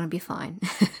it's going to be fine.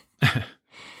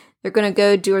 They're going to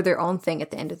go do their own thing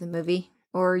at the end of the movie.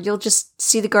 Or you'll just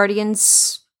see the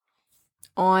Guardians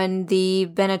on the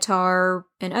Benatar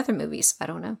and other movies. I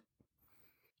don't know.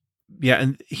 Yeah,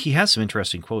 and he has some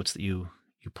interesting quotes that you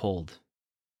pulled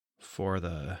for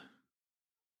the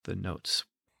notes.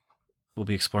 We'll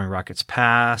be exploring Rocket's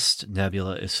past.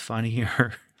 Nebula is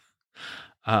funnier.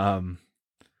 The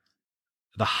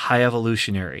High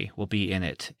Evolutionary will be in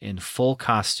it in full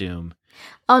costume.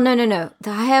 Oh, no.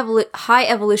 The High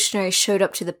Evolutionary showed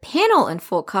up to the panel in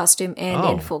full costume and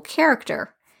in full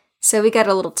character. So we got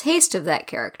a little taste of that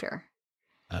character.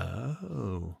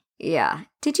 Oh. Yeah.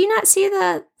 Did you not see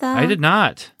the... I did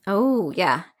not. Oh,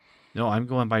 yeah. No, I'm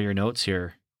going by your notes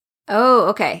here. Oh,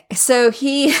 okay. So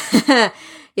he...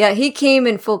 yeah, he came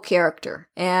in full character.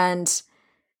 And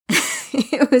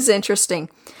it was interesting.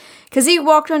 Because he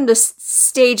walked on the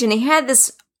stage and he had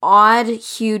this odd,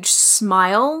 huge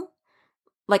smile.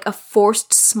 Like a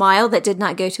forced smile that did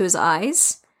not go to his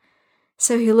eyes.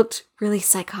 So he looked really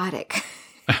psychotic.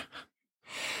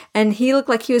 And he looked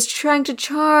like he was trying to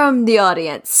charm the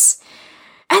audience.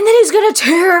 And then he's going to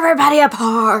tear everybody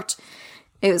apart.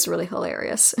 It was really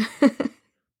hilarious.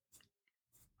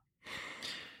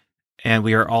 And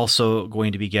we are also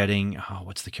going to be getting,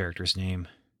 what's the character's name?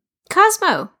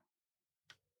 Cosmo.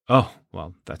 Oh,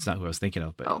 well, that's not who I was thinking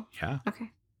of, but yeah.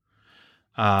 Okay.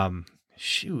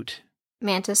 Shoot.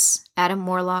 Mantis, Adam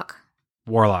Warlock.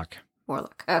 Warlock.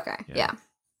 Okay, yeah.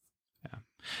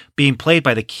 Being played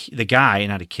by the guy,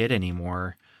 not a kid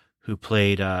anymore, who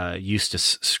played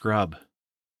Eustace Scrubb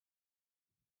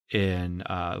in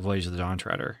Voyage of the Dawn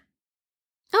Treader.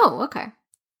 Oh, okay.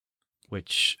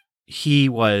 Which he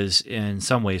was, in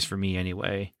some ways, for me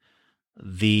anyway,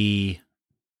 the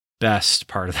best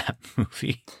part of that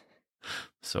movie.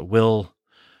 So Will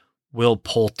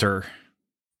Poulter.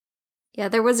 Yeah,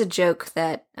 there was a joke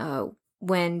that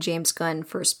when James Gunn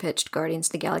first pitched Guardians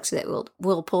of the Galaxy that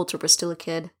Will Poulter was still a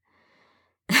kid.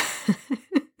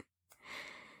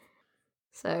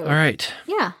 So, all right.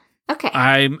 Yeah. Okay.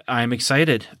 I'm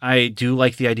excited. I do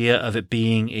like the idea of it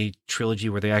being a trilogy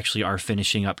where they actually are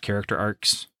finishing up character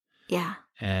arcs. Yeah.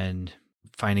 And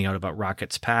finding out about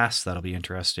Rocket's past. That'll be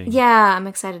interesting. Yeah, I'm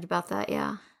excited about that.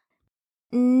 Yeah.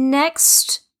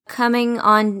 Next, coming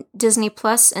on Disney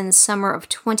Plus in the summer of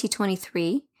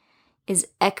 2023 is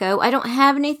Echo. I don't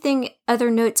have anything other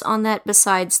notes on that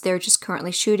besides they're just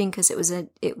currently shooting because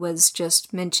it was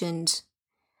just mentioned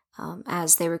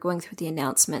as they were going through the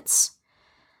announcements.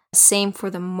 Same for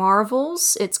the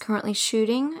Marvels. It's currently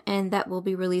shooting and that will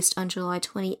be released on July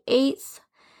 28th.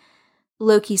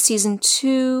 Loki Season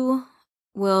 2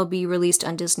 will be released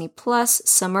on Disney Plus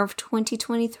summer of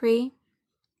 2023.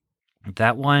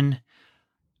 That one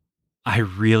I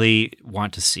really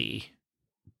want to see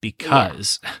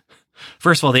because,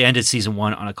 first of all, they ended season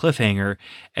 1 on a cliffhanger.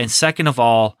 And second of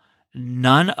all,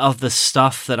 none of the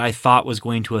stuff that I thought was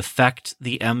going to affect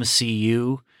the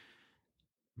MCU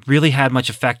really had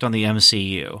much effect on the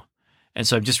MCU. And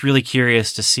so I'm just really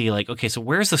curious to see, like, okay, so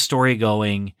where's the story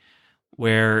going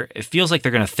where it feels like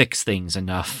they're going to fix things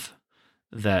enough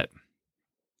that,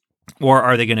 or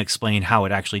are they going to explain how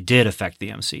it actually did affect the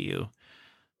MCU?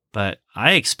 But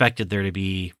I expected there to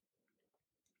be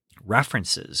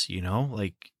references,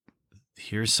 like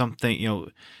here's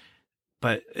something,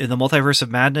 but in the Multiverse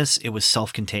of Madness, it was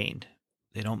self-contained.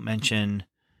 They don't mention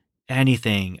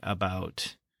anything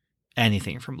about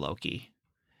anything from Loki.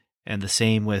 And the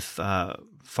same with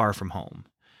Far From Home.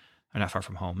 Or not Far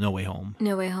From Home, No Way Home.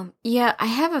 No Way Home. Yeah, I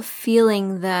have a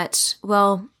feeling that,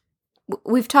 well,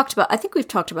 I think we've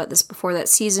talked about this before, that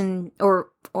season or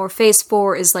phase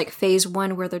 4 is like phase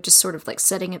 1 where they're just sort of like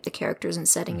setting up the characters and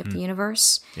setting up the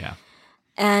universe. Yeah.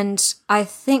 And I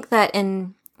think that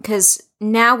because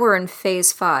now we're in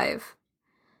phase 5.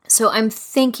 So I'm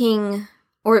thinking,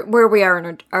 or where we are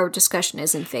in our discussion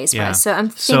is in phase 5. So I'm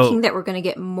thinking that we're going to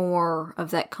get more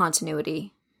of that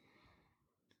continuity.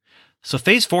 So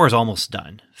phase 4 is almost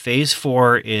done. Phase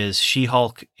 4 is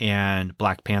She-Hulk and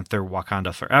Black Panther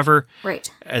Wakanda Forever. Right.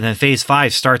 And then phase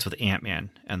 5 starts with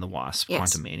Ant-Man and the Wasp, yes.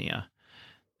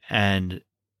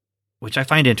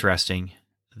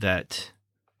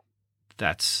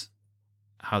 that's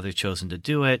how they've chosen to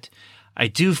do it. I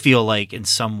do feel like in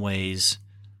some ways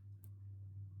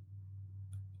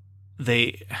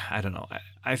I don't know.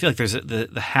 I feel like there's the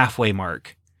halfway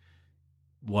mark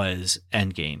was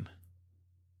Endgame.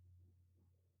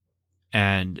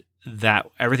 And that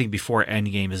everything before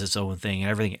Endgame is its own thing, and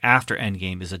everything after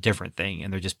Endgame is a different thing,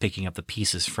 and they're just picking up the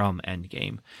pieces from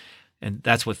Endgame. And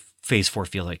that's what Phase 4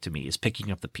 feels like to me, is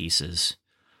picking up the pieces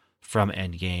from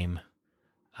Endgame.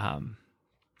 And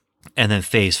then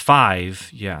Phase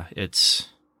 5, it's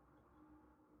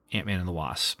Ant-Man and the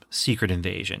Wasp, Secret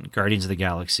Invasion, Guardians of the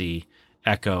Galaxy,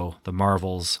 Echo, The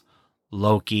Marvels,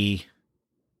 Loki,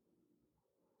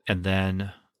 and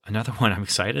then another one I'm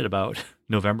excited about,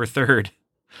 November 3rd,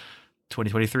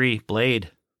 2023,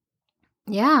 Blade.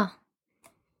 Yeah.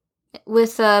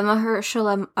 With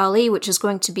Mahershala Ali, which is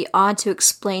going to be odd to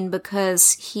explain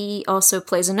because he also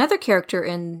plays another character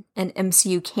in an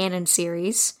MCU canon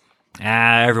series.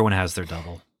 Everyone has their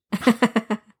double.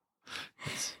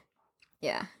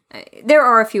 Yeah. There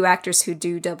are a few actors who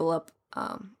do double up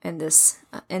in this,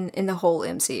 in the whole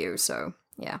MCU, so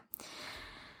yeah.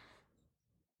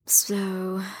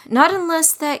 So, not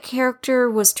unless that character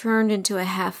was turned into a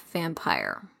half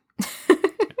vampire.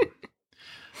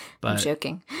 But I'm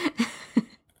joking.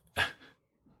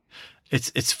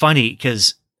 it's funny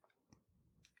because,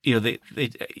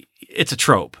 it's a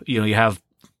trope. You have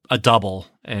a double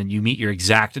and you meet your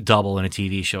exact double in a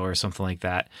TV show or something like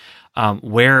that.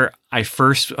 Where I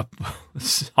first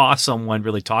saw someone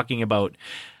really talking about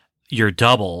your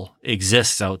double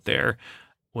exists out there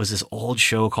was this old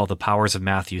show called The Powers of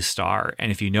Matthew Starr.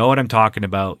 And if you know what I'm talking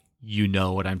about, you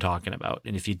know what I'm talking about.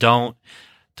 And if you don't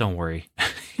worry.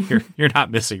 You're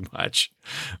not missing much.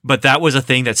 But that was a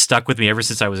thing that stuck with me ever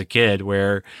since I was a kid,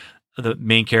 where the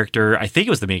main character, I think it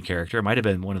was the main character, it might have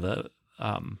been one of the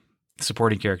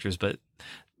supporting characters, but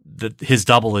his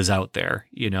double is out there,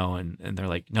 and they're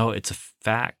like, no, it's a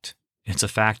fact. It's a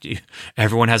fact.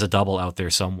 Everyone has a double out there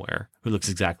somewhere who looks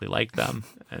exactly like them.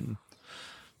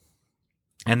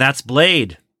 And that's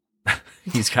Blade.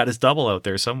 He's got his double out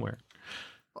there somewhere.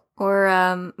 Or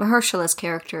Mahershala's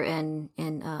character in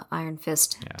Iron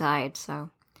Fist died, so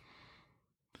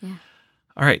yeah.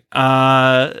 All right.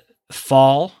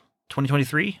 Fall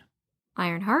 2023.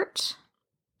 Ironheart,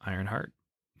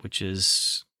 which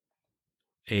is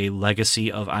a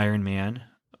legacy of Iron Man,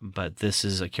 but this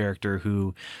is a character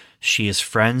who she is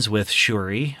friends with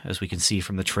Shuri, as we can see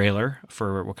from the trailer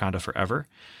for Wakanda Forever.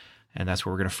 And that's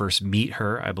where we're going to first meet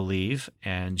her, I believe.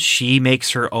 And she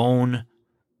makes her own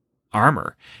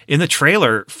armor. In the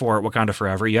trailer for Wakanda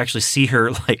Forever, you actually see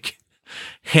her like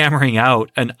hammering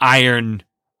out an iron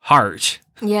heart.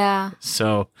 Yeah.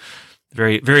 So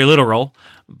very, very literal,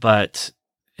 but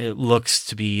it looks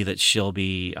to be that she'll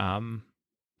be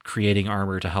creating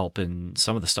armor to help in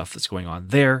some of the stuff that's going on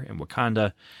there in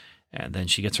Wakanda. And then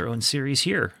she gets her own series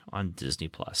here on Disney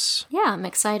Plus. Yeah, I'm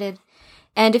excited.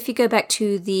 And if you go back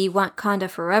to the Wakanda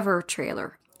Forever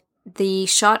trailer, the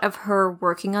shot of her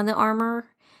working on the armor,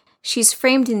 she's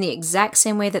framed in the exact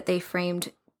same way that they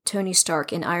framed Tony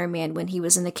Stark in Iron Man when he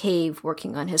was in the cave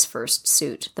working on his first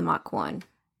suit, the Mach 1.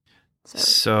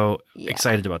 So yeah.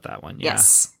 Excited about that one. Yeah.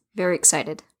 Yes, very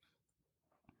excited.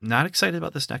 Not excited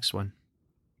about this next one.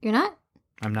 You're not?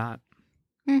 I'm not.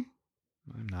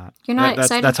 I'm not. You're not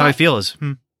excited? That's how I feel is,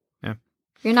 yeah.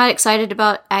 You're not excited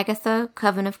about Agatha,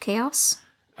 Coven of Chaos?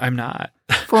 I'm not.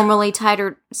 Formerly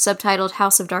subtitled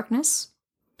House of Darkness?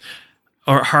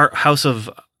 Or House of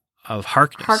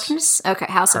Harkness. Harkness? Okay,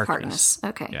 House of Harkness.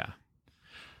 Okay. Yeah.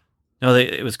 No,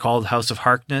 it was called House of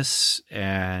Harkness,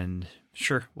 and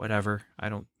sure, whatever.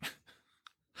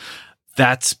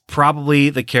 That's probably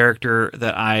the character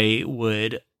that I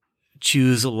would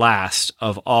choose last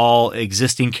of all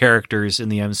existing characters in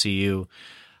the MCU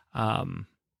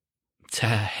to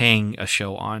hang a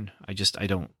show on.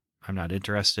 I'm not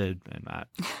interested. I'm not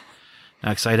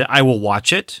excited. I will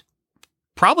watch it,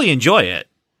 probably enjoy it.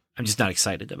 I'm just not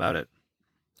excited about it.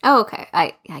 Oh, okay.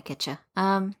 I get you.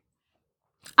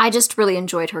 I just really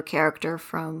enjoyed her character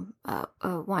from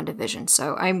WandaVision,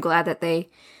 so I'm glad that they...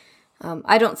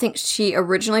 I don't think she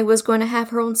originally was going to have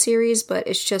her own series, but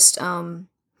it's just...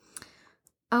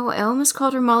 I almost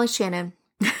called her Molly Shannon.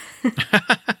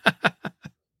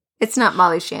 It's not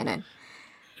Molly Shannon.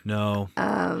 No.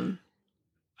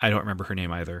 I don't remember her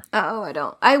name either. Oh, I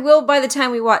don't. I will by the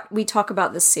time we talk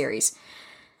about this series.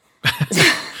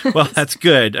 Well, that's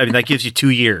good. I mean, that gives you 2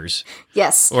 years.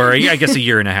 Yes. Or I guess a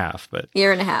year and a half. But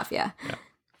year and a half, yeah.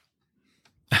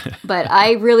 But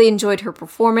I really enjoyed her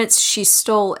performance. She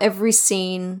stole every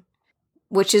scene,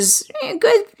 which is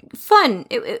good, fun.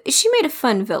 She made a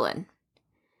fun villain.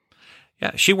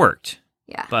 Yeah, she worked.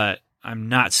 Yeah. But I'm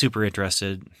not super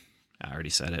interested. I already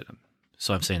said it,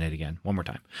 so I'm saying it again one more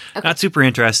time. Okay. Not super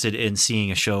interested in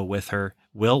seeing a show with her.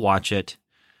 Will watch it.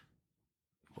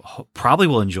 Probably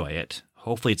will enjoy it.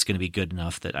 Hopefully it's going to be good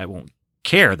enough that I won't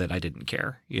care that I didn't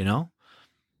care, you know?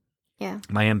 Yeah.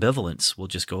 My ambivalence will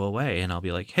just go away and I'll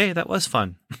be like, hey, that was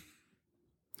fun.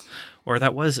 Or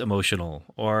that was emotional.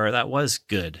 Or that was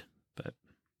good. But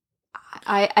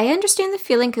I understand the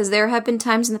feeling because there have been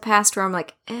times in the past where I'm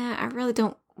like, I really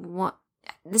don't want,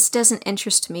 this doesn't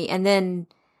interest me. And then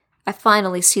I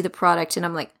finally see the product and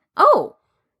I'm like, oh,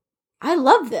 I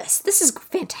love this. This is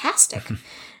fantastic.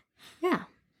 Yeah.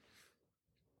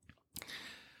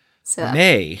 So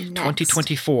May next.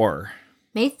 2024.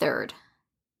 May 3rd.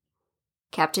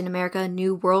 Captain America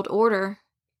New World Order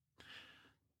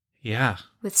Yeah.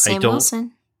 with Sam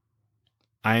Wilson.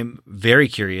 I'm very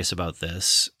curious about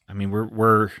this. I mean,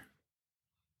 we're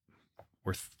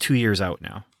 2 years out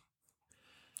now.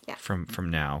 Yeah. From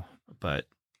now, but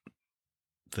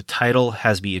the title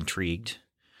has me intrigued,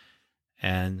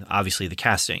 and obviously the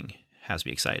casting has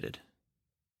me excited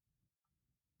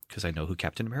because I know who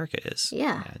Captain America is.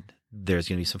 Yeah. And there's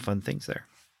going to be some fun things there.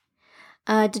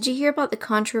 Did you hear about the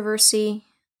controversy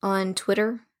on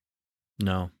Twitter?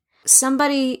 No.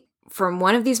 Somebody from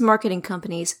one of these marketing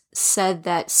companies said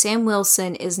that Sam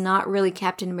Wilson is not really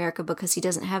Captain America because he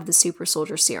doesn't have the super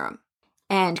soldier serum.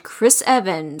 And Chris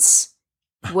Evans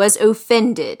was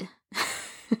offended.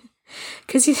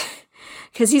 Because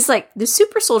he's like, the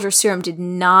super soldier serum did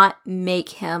not make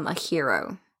him a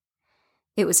hero.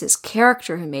 It was his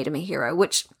character who made him a hero,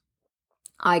 which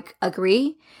I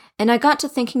agree. And I got to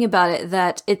thinking about it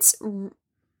that it's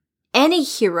any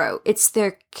hero, it's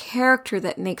their character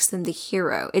that makes them the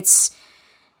hero. It's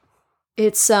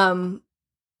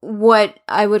what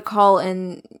I would call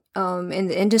in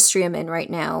the industry I'm in right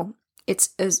now,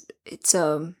 it's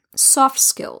soft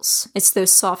skills. It's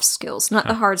those soft skills, not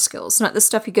the hard skills, not the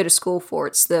stuff you go to school for.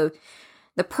 It's the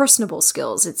personable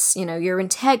skills. It's, your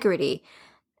integrity.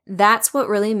 That's what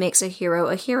really makes a hero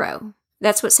a hero.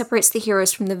 That's what separates the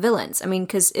heroes from the villains. I mean,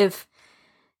 because if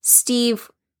Steve,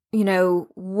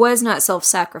 was not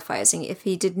self-sacrificing, if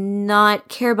he did not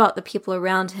care about the people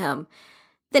around him,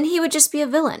 then he would just be a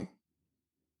villain.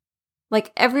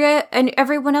 Like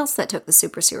everyone else that took the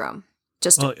super serum.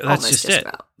 That's just it.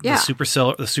 About. Yeah.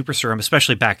 The super serum,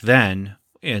 especially back then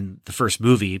in the first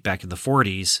movie, back in the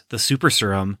 40s, the super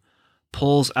serum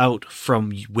pulls out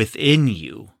from within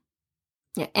you.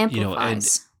 Yeah,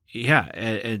 amplifies.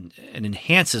 And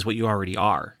enhances what you already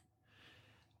are.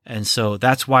 And so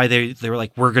that's why they were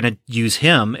like, we're going to use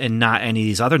him and not any of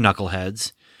these other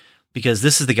knuckleheads, because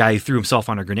this is the guy who threw himself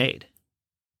on a grenade.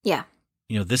 Yeah.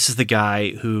 This is the guy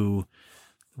who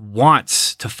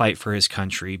wants to fight for his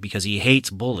country because he hates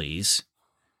bullies.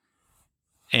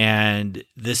 And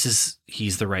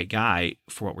he's the right guy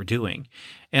for what we're doing.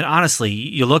 And honestly,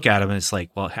 you look at him and it's like,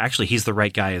 well, actually, he's the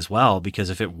right guy as well, because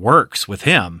if it works with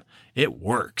him, it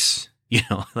works.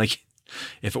 Like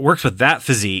if it works with that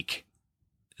physique,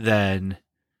 then,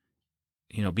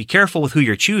 be careful with who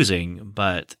you're choosing,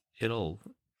 but it'll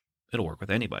work with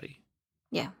anybody.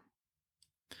 Yeah.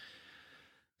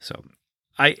 So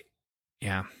I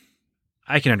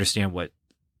can understand what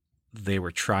they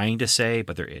were trying to say,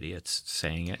 but they're idiots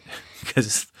saying it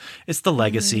because it's the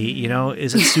legacy,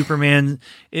 is it Superman?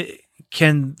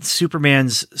 Can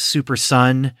Superman's super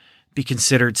son be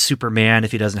considered Superman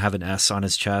if he doesn't have an S on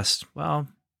his chest? Well,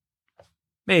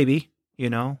 maybe,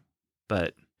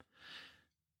 but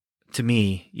to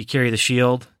me, you carry the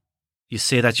shield, you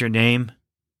say that's your name,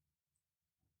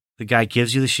 the guy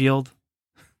gives you the shield,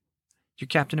 you're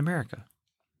Captain America.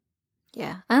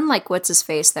 Yeah, unlike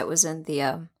what's-his-face that was in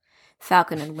the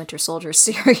Falcon and Winter Soldier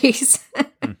series.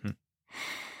 Mm-hmm.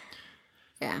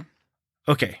 Yeah.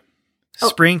 Okay.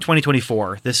 Spring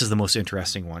 2024. This is the most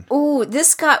interesting one. Oh,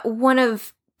 this got one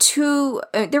of two...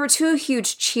 there were two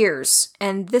huge cheers,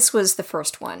 and this was the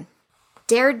first one.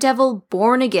 Daredevil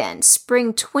Born Again,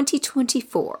 Spring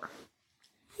 2024.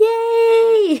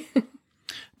 Yay!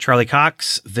 Charlie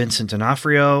Cox, Vincent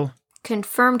D'Onofrio.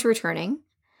 Confirmed returning.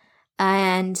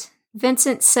 And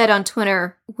Vincent said on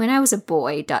Twitter, when I was a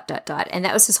boy, ... And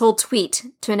that was his whole tweet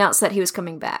to announce that he was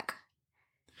coming back.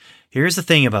 Here's the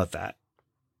thing about that.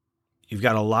 You've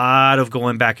got a lot of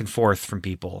going back and forth from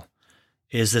people.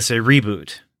 Is this a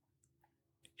reboot?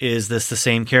 Is this the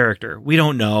same character? We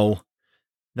don't know.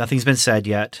 Nothing's been said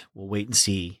yet. We'll wait and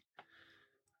see.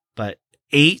 But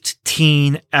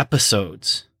 18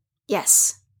 episodes.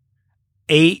 Yes.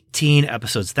 18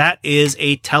 episodes. That is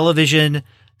a television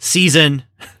season.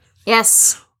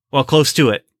 Yes. Well, close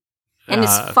to it. And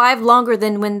it's 5 longer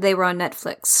than when they were on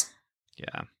Netflix.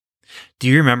 Yeah. Do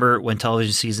you remember when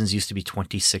television seasons used to be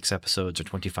 26 episodes or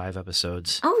 25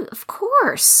 episodes? Oh, of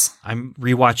course. I'm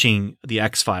rewatching The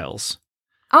X-Files.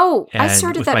 Oh, I And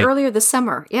started with that my- earlier this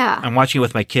summer. Yeah. I'm watching it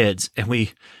with my kids, and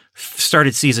we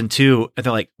started season 2, and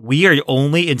they're like, "We are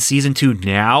only in season 2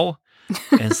 now?"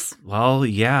 And well,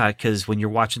 yeah, because when you're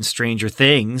watching Stranger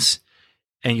Things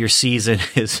and your season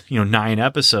is 9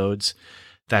 episodes,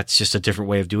 that's just a different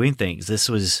way of doing things.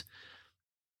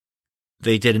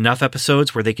 They did enough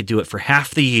episodes where they could do it for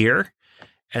half the year,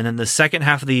 and then the second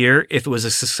half of the year, if it was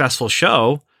a successful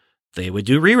show, they would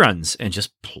do reruns and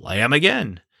just play them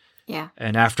again. Yeah.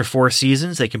 And after 4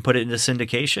 seasons, they can put it into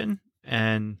syndication.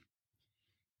 And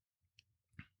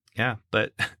yeah,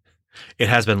 but it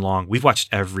has been long. We've watched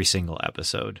every single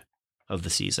episode of the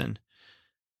season.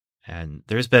 And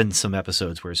there's been some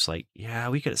episodes where it's like, yeah,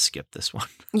 we could have skipped this one.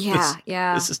 Yeah.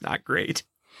 Yeah. This is not great.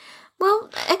 Well,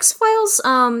 X-Files,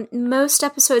 most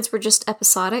episodes were just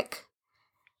episodic,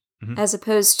 Mhm. as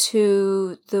opposed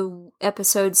to the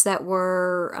episodes that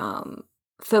were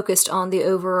focused on the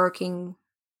overarching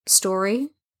story.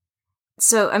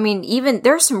 So, I mean, even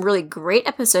there's some really great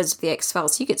episodes of the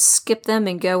X-Files. You could skip them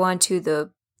and go on to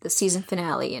the season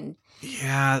finale. And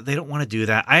Yeah, they don't want to do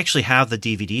that. I actually have the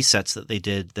DVD sets that they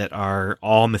did that are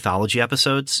all mythology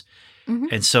episodes.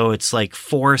 Mhm. And so it's like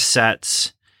 4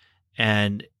 sets,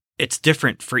 and it's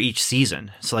different for each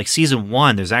season. So like season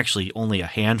 1, there's actually only a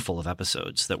handful of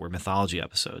episodes that were mythology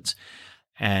episodes.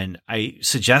 And I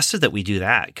suggested that we do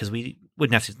that because we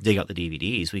wouldn't have to dig out the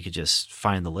DVDs. We could just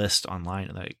find the list online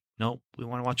and like, nope, we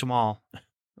want to watch them all.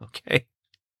 Okay,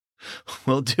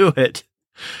 we'll do it.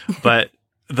 But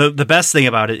the best thing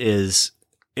about it is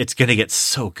it's going to get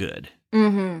so good.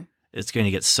 Mm-hmm. It's going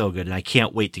to get so good. And I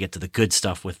can't wait to get to the good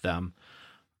stuff with them.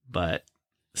 But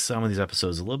some of these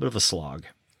episodes are a little bit of a slog.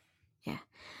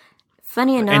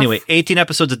 Funny enough. Anyway, 18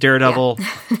 episodes of Daredevil.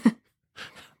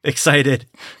 Excited.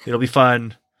 It'll be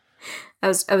fun. I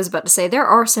was about to say there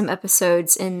are some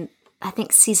episodes in I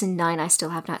think season 9 I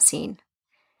still have not seen,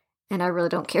 and I really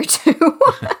don't care to.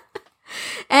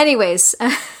 Anyways,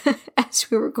 as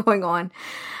we were going on,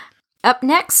 up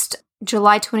next,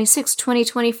 July 26,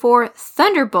 2024,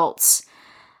 Thunderbolts.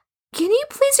 Can you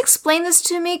please explain this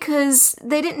to me? Because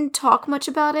they didn't talk much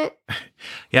about it.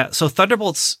 Yeah, so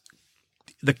Thunderbolts,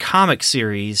 the comic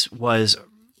series, was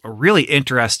a really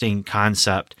interesting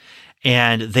concept,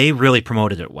 and they really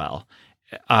promoted it well.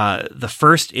 The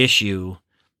first issue,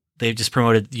 they just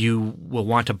promoted you will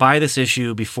want to buy this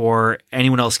issue before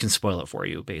anyone else can spoil it for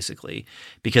you, basically,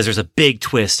 because there's a big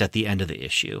twist at the end of the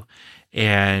issue.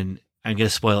 And I'm going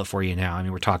to spoil it for you now. I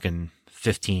mean, we're talking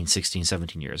 15, 16,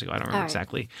 17 years ago. I don't remember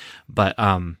exactly. But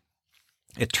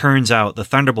it turns out the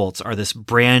Thunderbolts are this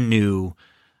brand new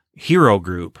hero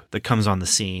group that comes on the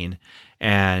scene,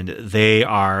 and they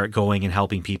are going and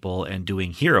helping people and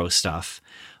doing hero stuff.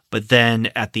 But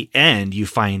then at the end, you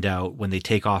find out when they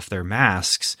take off their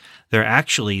masks, they're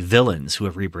actually villains who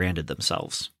have rebranded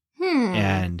themselves.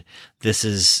 And this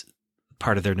is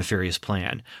part of their nefarious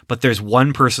plan. But there's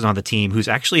one person on the team who's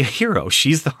actually a hero.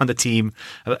 She's on the team.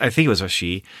 I think it was a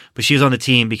she, but she was on the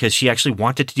team because she actually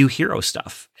wanted to do hero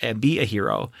stuff and be a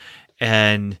hero.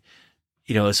 And,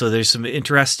 so there's some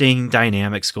interesting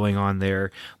dynamics going on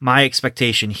there. My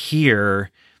expectation here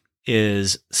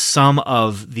is some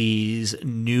of these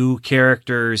new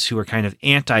characters who are kind of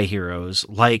anti-heroes,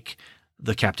 like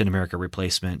the Captain America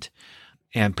replacement,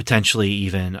 and potentially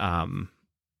even, I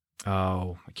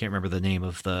can't remember the name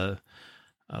of the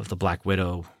Black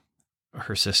Widow,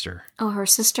 her sister. Oh, her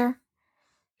sister?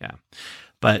 Yeah.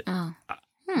 But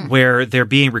where they're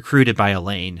being recruited by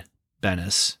Elaine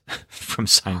Bennis from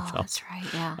Seinfeld. Oh, that's right,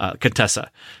 yeah.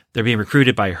 Contessa. They're being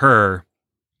recruited by her,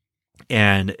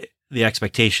 and the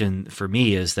expectation for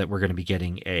me is that we're going to be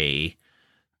getting a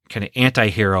kind of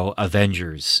anti-hero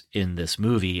Avengers in this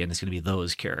movie, and it's going to be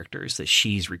those characters that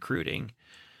she's recruiting.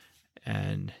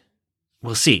 And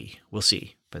we'll see.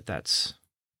 But that's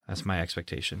my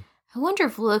expectation. I wonder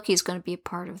if Loki's going to be a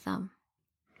part of them.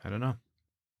 I don't know.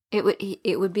 It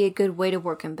would be a good way to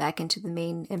work him back into the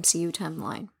main MCU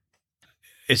timeline.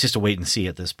 It's just a wait and see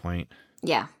at this point.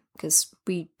 Yeah, because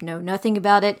we know nothing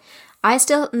about it. I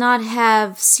still not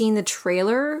have seen the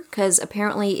trailer, because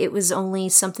apparently it was only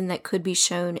something that could be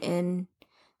shown in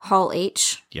Hall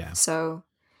H. Yeah. So,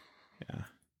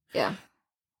 yeah.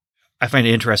 I find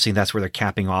it interesting that's where they're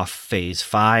capping off Phase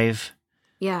 5.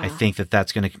 Yeah. I think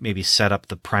that's going to maybe set up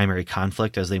the primary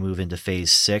conflict as they move into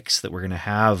Phase 6, that we're going to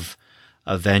have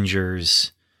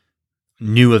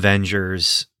new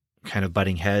Avengers kind of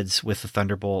butting heads with the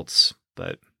Thunderbolts.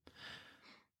 But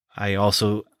I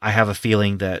have a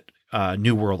feeling that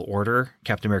New World Order,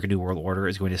 Captain America New World Order,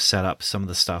 is going to set up some of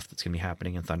the stuff that's going to be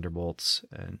happening in Thunderbolts.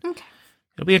 And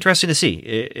it'll be interesting to see.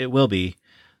 It will be.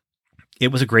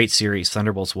 It was a great series.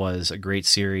 Thunderbolts was a great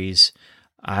series.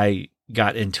 I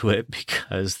got into it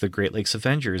because the Great Lakes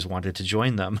Avengers wanted to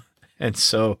join them. And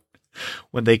so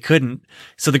when they couldn't,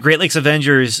 so the Great Lakes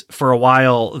Avengers, for a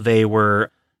while, they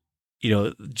were,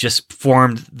 just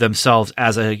formed themselves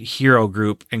as a hero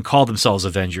group and called themselves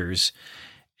Avengers.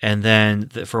 And then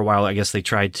for a while, I guess they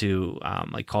tried to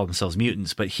call themselves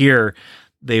mutants. But here,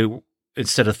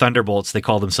 instead of Thunderbolts, they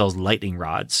call themselves Lightning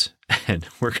Rods. And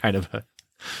we're kind of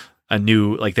a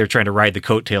new, they're trying to ride the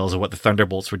coattails of what the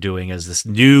Thunderbolts were doing as this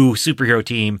new superhero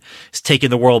team is taking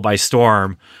the world by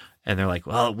storm. And they're like,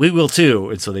 well, we will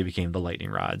too. And so they became the Lightning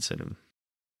Rods.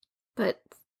 But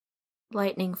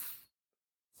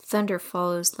thunder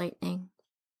follows lightning.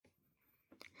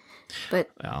 But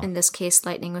in this case,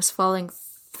 lightning was following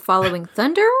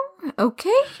thunder?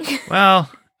 Okay.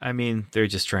 Well, I mean, they're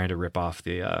just trying to rip off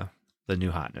the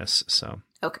new hotness. So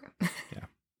okay. Yeah.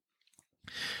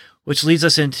 Which leads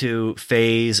us into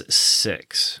Phase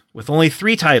 6 with only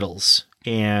 3 titles.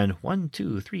 And 1,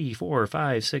 2, 3, 4,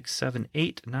 5, 6, 7,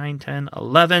 8, 9, 10,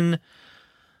 11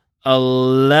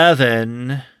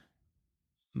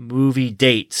 movie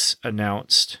dates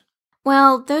announced.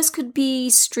 Well, those could be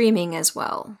streaming as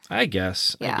well. I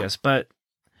guess. But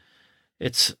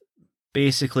it's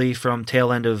basically from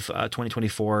tail end of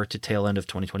 2024 to tail end of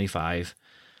 2025.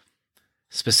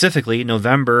 Specifically,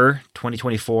 November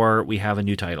 2024, we have a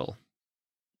new title.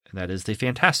 And that is the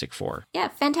Fantastic Four. Yeah,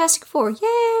 Fantastic Four.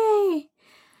 Yay!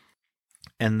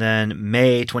 And then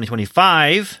May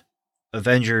 2025,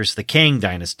 Avengers The Kang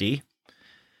Dynasty.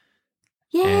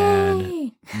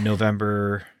 Yay! And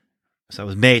November, so that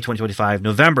was May 2025.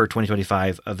 November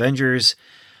 2025, Avengers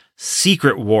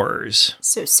Secret Wars.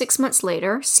 So 6 months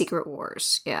later, Secret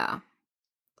Wars. Yeah.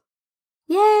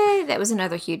 Yay! That was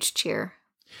another huge cheer.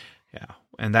 Yeah.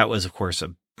 And that was, of course,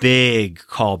 a big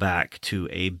callback to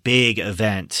a big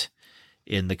event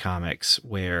in the comics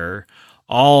where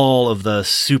all of the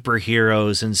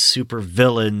superheroes and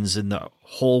supervillains in the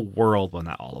whole world, well,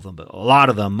 not all of them, but a lot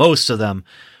of them, most of them,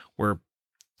 were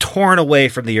torn away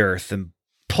from the earth and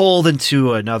pulled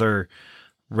into another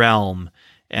realm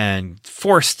and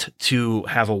forced to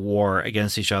have a war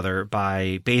against each other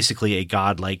by basically a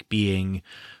godlike being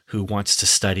who wants to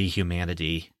study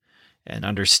humanity and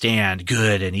understand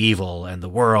good and evil and the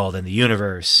world and the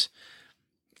universe.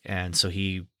 And so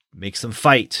he makes them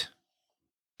fight.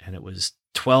 And it was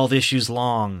 12 issues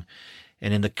long.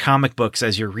 And in the comic books,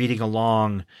 as you're reading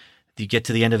along, you get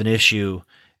to the end of an issue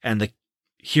and the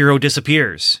hero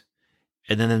disappears.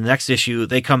 And then in the next issue,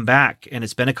 they come back and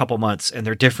it's been a couple months and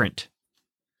they're different.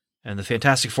 And the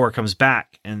Fantastic Four comes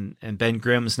back and Ben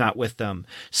Grimm's not with them.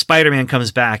 Spider-Man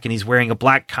comes back and he's wearing a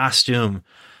black costume.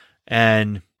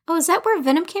 And oh, is that where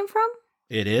Venom came from?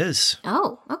 it is.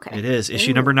 Oh, okay. It is.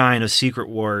 Issue number 9 of Secret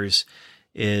Wars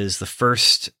is the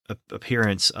first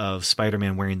appearance of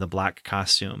Spider-Man wearing the black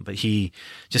costume. But he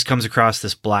just comes across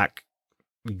this black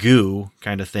goo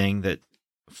kind of thing that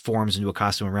forms into a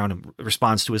costume around him,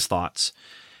 responds to his thoughts.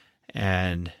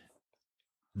 And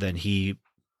then he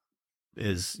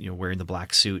is, wearing the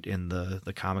black suit in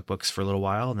the comic books for a little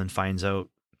while and then finds out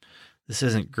this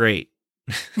isn't great.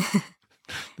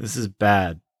 This is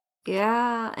bad.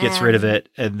 Yeah. Gets rid of it,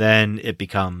 and then it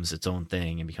becomes its own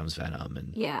thing and becomes Venom.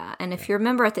 And yeah, and if you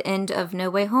remember at the end of No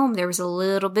Way Home, there was a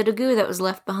little bit of goo that was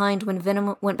left behind when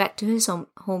Venom went back to his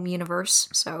home universe.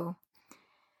 So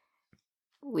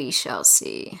we shall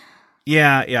see.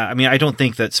 Yeah. I mean, I don't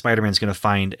think that Spider-Man's going to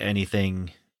find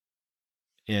anything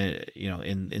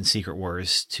in Secret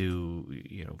Wars to,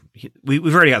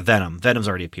 we've already got Venom. Venom's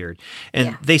already appeared.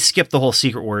 And they skipped the whole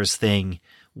Secret Wars thing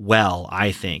well,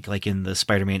 I think. Like in the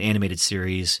Spider-Man animated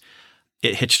series,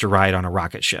 it hitched a ride on a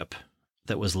rocket ship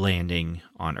that was landing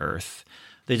on Earth.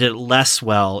 They did it less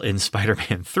well in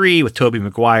Spider-Man 3 with Tobey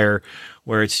Maguire,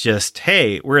 where it's just,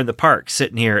 hey, we're in the park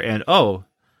sitting here and, oh,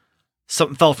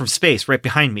 something fell from space right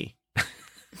behind me.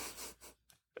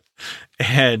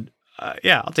 And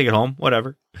I'll take it home,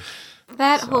 whatever.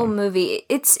 That whole movie,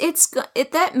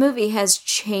 that movie has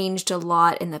changed a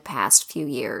lot in the past few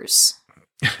years.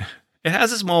 It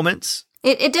has its moments.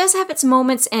 It does have its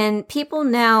moments, and people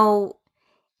now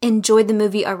enjoy the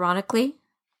movie ironically.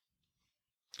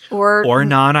 Or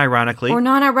non-ironically. Or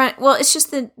non-ironic. Well, it's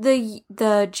just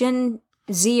the Gen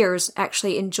Zers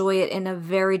actually enjoy it in a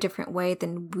very different way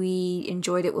than we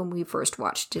enjoyed it when we first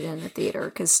watched it in the theater,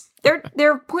 because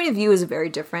their point of view is very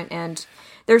different, and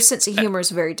their sense of humor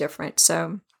is very different.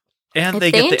 So, and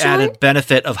they get the added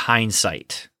benefit of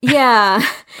hindsight. Yeah,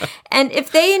 and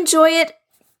if they enjoy it,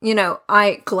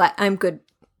 I'm good.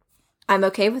 I'm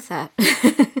okay with that.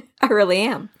 I really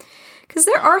am. Because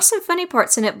there are some funny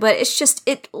parts in it, but it's just,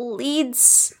 it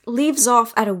leaves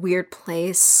off at a weird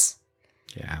place.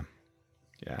 Yeah.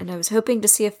 Yeah. And I was hoping to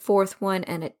see a fourth one,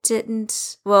 and it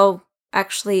didn't. Well,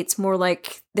 actually, it's more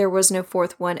like there was no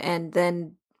fourth one, and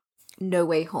then No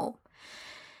Way Home.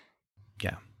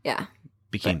 Yeah. Yeah.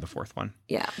 Became the fourth one.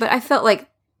 Yeah, but I felt like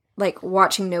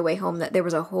watching No Way Home, that there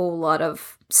was a whole lot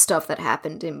of stuff that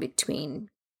happened in between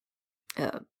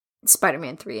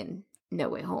Spider-Man 3 and No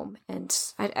Way Home. And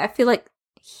I feel like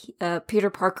Peter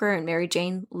Parker and Mary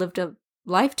Jane lived a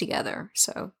life together.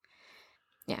 So,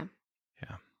 yeah.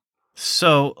 Yeah.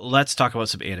 So let's talk about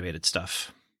some animated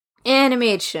stuff.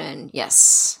 Animation,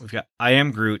 yes. We've got I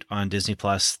Am Groot on Disney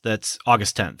Plus. That's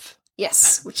August 10th.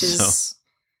 Yes, which is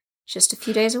just a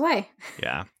few days away.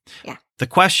 Yeah. Yeah. The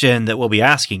question that we'll be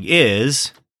asking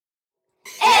is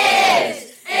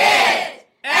it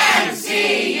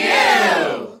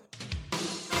MCU?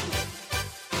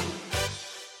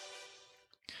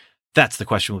 That's the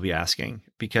question we'll be asking,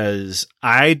 because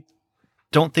I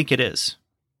don't think it is.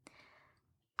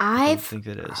 I've think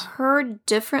it is. Heard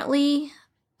differently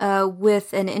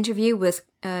with an interview with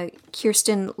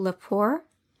Kirsten Lepore,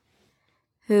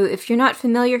 who, if you're not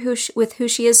familiar with who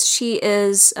she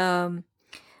is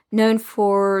known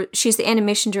for, she's the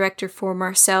animation director for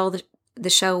Marcel, the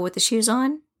show with the shoes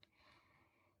on.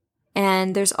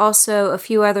 And there's also a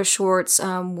few other shorts.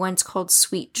 One's called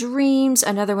Sweet Dreams.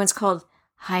 Another one's called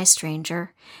Hi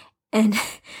Stranger. And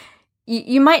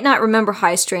you might not remember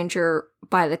Hi Stranger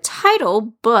by the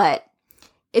title, but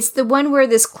it's the one where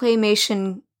this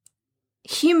claymation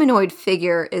humanoid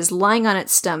figure is lying on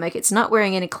its stomach. It's not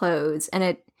wearing any clothes, and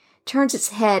it turns its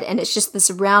head, and it's just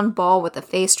this round ball with a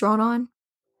face drawn on.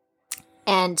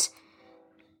 And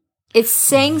it's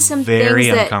saying some very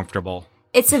things uncomfortable.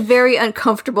 It's a very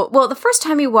uncomfortable. Well, the first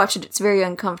time you watch it, it's very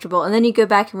uncomfortable, and then you go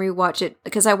back and rewatch it,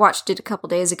 because I watched it a couple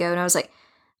days ago, and I was like,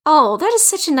 "Oh, that is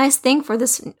such a nice thing for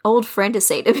this old friend to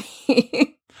say to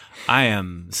me." I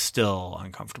am still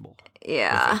uncomfortable.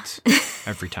 Yeah. With it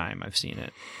every time I've seen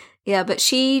it. Yeah, but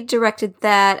she directed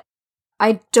that.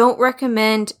 I don't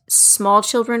recommend small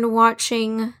children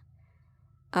watching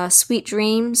Sweet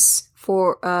Dreams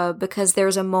because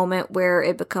there's a moment where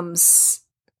it becomes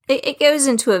it goes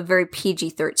into a very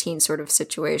PG-13 sort of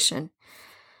situation,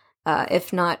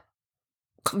 if not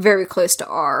very close to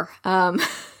R.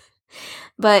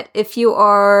 But if you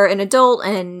are an adult,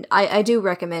 and I do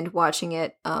recommend watching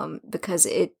it because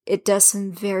it does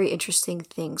some very interesting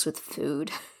things with food.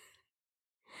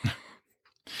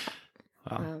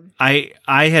 Well, I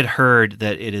had heard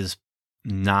that it is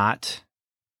not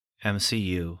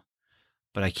MCU,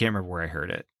 but I can't remember where I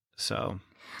heard it. So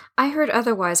I heard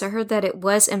otherwise. I heard that it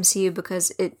was MCU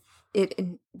because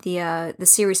the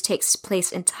series takes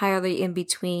place entirely in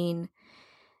between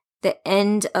the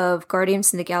end of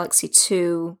Guardians of the Galaxy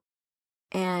 2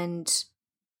 and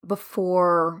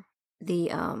before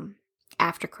the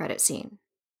after credit scene.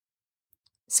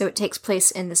 So it takes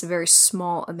place in this very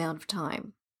small amount of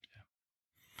time.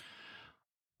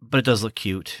 But it does look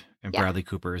cute, and Yeah. Bradley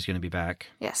Cooper is going to be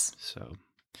back. Yes. So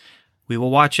we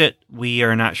will watch it. We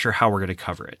are not sure how we're going to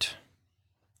cover it,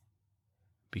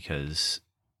 because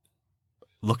it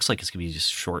looks like it's going to be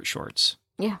just shorts.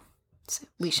 Yeah. So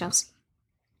we shall see.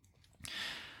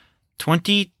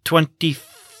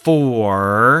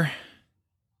 2024.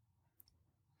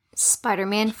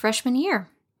 Spider-Man freshman year.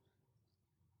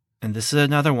 And this is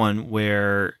another one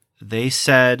where they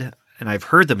said, and I've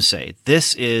heard them say,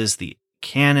 this is the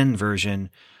canon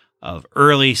version of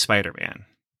early Spider-Man.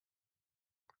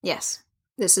 Yes.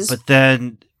 This is. But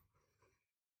then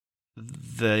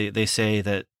they say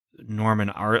that Norman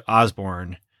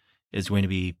Osborn is going to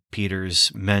be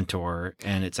Peter's mentor,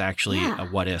 and it's actually a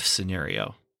what-if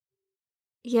scenario.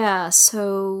 Yeah,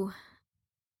 so...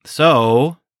 Is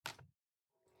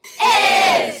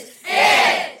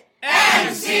it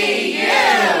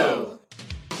MCU?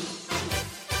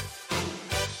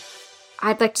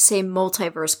 I'd like to say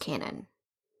multiverse canon.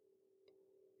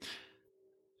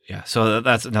 Yeah, so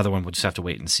that's another one we'll just have to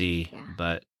wait and see. Yeah.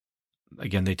 But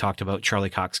again, they talked about Charlie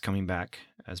Cox coming back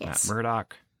as Matt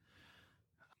Murdock.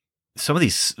 Some of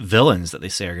these villains that they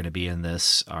say are going to be in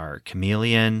this are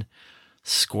Chameleon,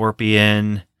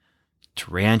 Scorpion,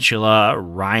 Tarantula,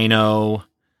 Rhino,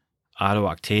 Otto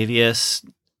Octavius.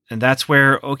 And that's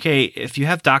where, okay, if you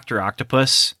have Dr.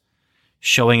 Octopus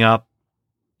showing up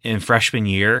in freshman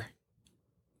year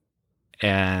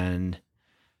and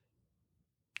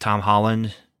Tom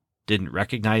Holland didn't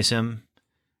recognize him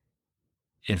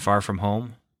in Far From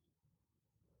Home,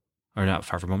 or not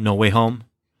Far From Home, No Way Home,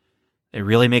 it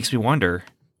really makes me wonder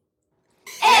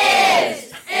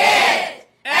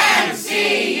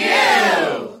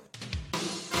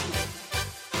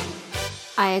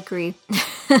I agree.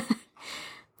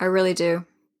 I really do.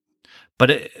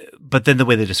 But then the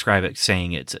way they describe it,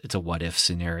 saying it's a what if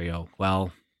scenario.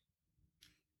 Well,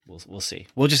 we'll see.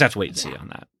 We'll just have to wait and see on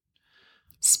that.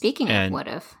 Speaking of what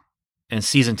if, and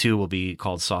season 2 will be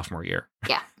called Sophomore Year.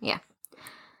 Yeah.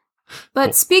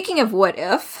 But speaking of what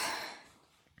if,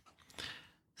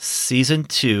 season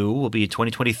 2 will be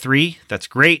 2023. That's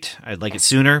great. I'd like it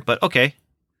sooner, but okay.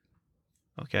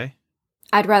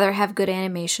 I'd rather have good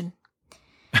animation.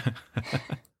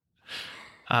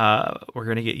 We're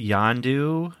gonna get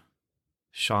Yondu,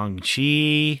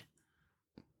 Shang-Chi,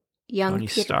 Young Tony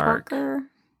Peter Stark, Parker,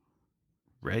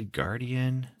 Red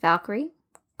Guardian, Valkyrie,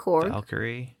 Korg.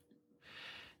 Valkyrie,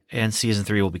 and season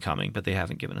 3 will be coming, but they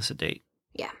haven't given us a date.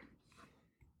 Yeah.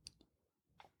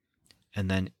 And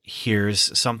then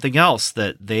here's something else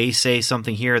that they say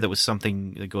something here that was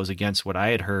something that goes against what I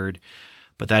had heard,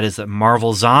 but that is that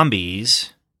Marvel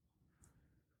Zombies,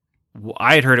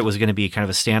 I had heard it was going to be kind of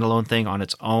a standalone thing on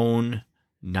its own,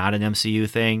 not an MCU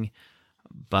thing,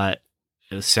 but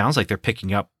it sounds like they're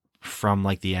picking up from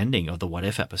like the ending of the What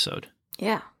If episode.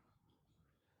 Yeah.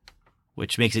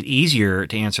 Which makes it easier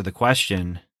to answer the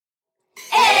question,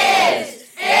 Is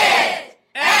it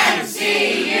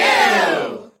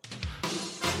MCU?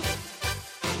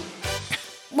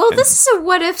 Well, this is a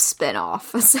What If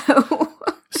spinoff, so...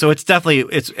 So it's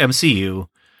MCU,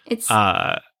 It's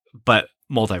but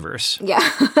multiverse. Yeah.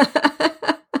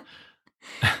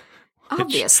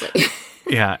 Obviously.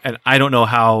 Yeah, and I don't know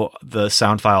how the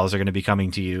sound files are going to be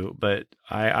coming to you, but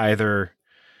it's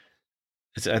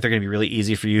either going to be really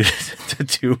easy for you to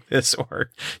do this, or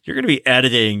you're going to be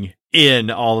editing in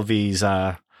all of these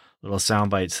little sound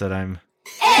bites that I'm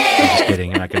just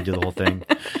kidding. I'm not going to do the whole thing.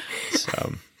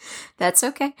 So that's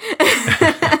okay.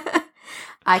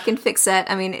 I can fix that.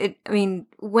 I mean,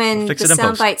 when the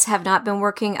sound bites have not been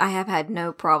working, I have had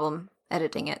no problem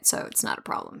editing it, so it's not a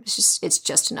problem. It's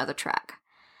just another track.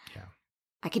 Yeah.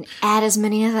 I can add as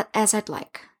many as I'd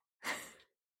like.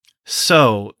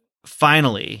 So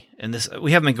finally, and this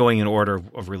we haven't been going in order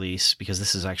of release because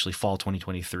this is actually fall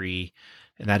 2023,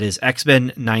 and that is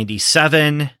X-Men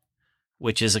 97,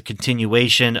 which is a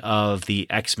continuation of the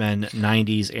X-Men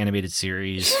 90s animated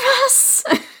series. Yes.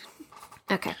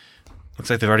 Okay. Looks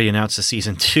like they've already announced a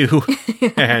season 2,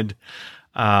 and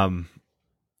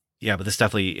yeah, but this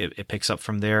definitely it picks up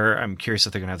from there. I'm curious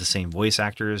if they're gonna have the same voice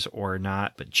actors or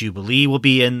not. But Jubilee will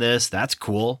be in this. That's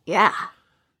cool. Yeah,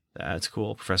 that's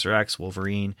cool. Professor X,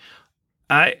 Wolverine.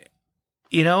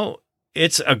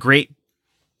 It's a great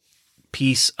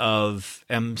piece of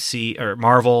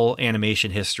Marvel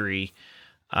animation history.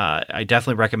 I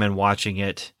definitely recommend watching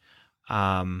it.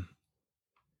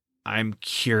 I'm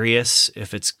curious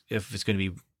if it's going to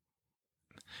be.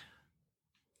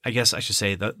 I guess I should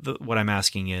say what I'm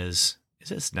asking is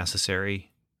this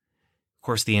necessary? Of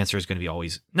course, the answer is going to be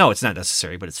always no. It's not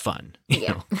necessary, but it's fun. You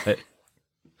know?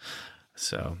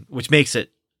 So, which makes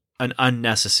it an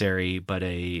unnecessary but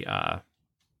a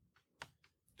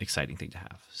exciting thing to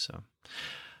have. So,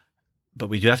 but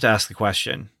we do have to ask the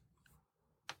question,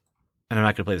 and I'm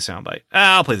not going to play the soundbite.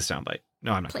 I'll play the soundbite.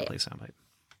 No, I'm not going to play the soundbite.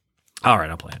 All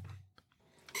right, I'll play it.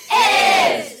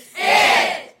 Is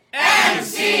it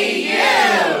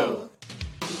MCU?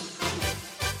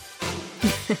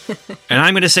 And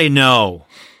I'm going to say no.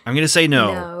 I'm going to say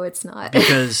no. No, it's not.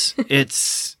 Because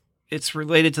it's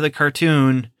related to the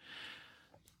cartoon.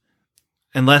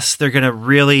 Unless they're going to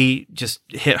really just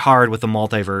hit hard with the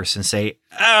multiverse and say,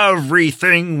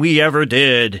 everything we ever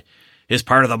did is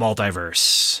part of the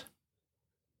multiverse.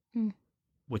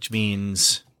 Which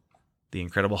means the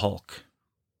Incredible Hulk,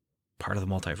 part of the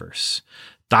multiverse.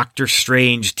 Doctor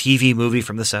Strange TV movie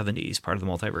from the 70s, part of the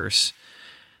multiverse.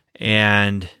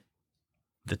 And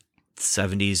the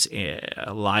 70s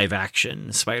live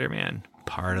action Spider-Man,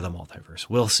 part of the multiverse.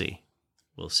 We'll see.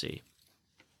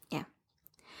 Yeah.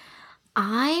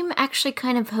 I'm actually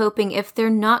kind of hoping if they're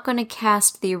not going to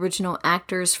cast the original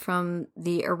actors from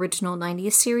the original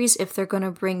 90s series, if they're going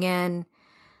to bring in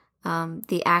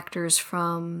the actors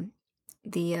from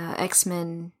the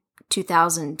X-Men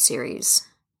 2000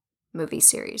 movie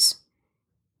series.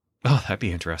 Oh, that'd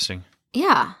be interesting.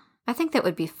 Yeah, I think that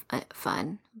would be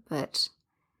fun, but...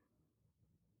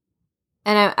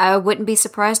 And I wouldn't be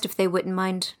surprised if they wouldn't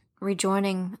mind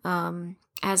rejoining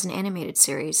as an animated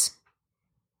series.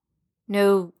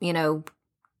 No,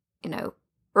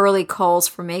 early calls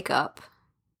for makeup.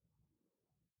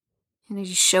 And you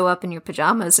just show up in your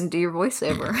pajamas and do your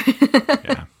voiceover.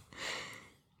 Yeah.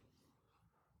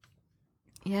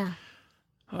 Yeah.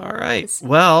 All right.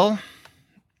 Well,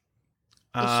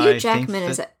 Hugh Jackman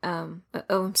is.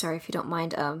 I'm sorry if you don't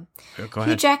mind. Go Hugh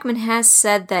ahead. Jackman has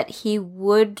said that he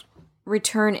would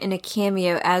return in a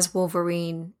cameo as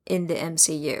Wolverine in the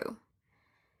MCU.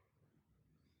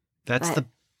 That's the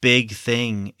big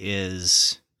thing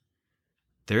is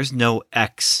there's no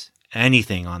X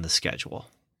anything on the schedule.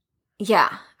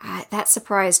 Yeah, that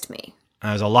surprised me.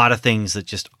 There's a lot of things that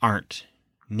just aren't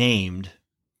named,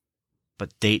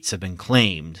 but dates have been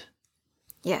claimed.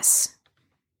 Yes.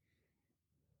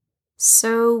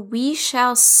 So we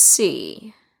shall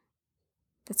see.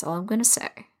 That's all I'm going to say.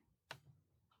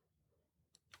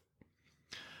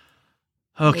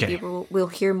 Okay. Maybe we'll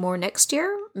hear more next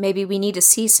year. Maybe we need to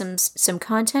see some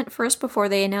content first before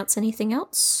they announce anything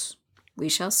else. We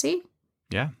shall see.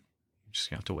 Yeah. Just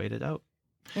gonna have to wait it out.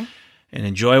 Yeah. And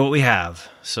enjoy what we have.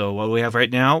 So what do we have right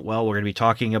now? Well, we're going to be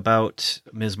talking about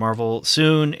Ms. Marvel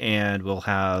soon, and we'll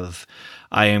have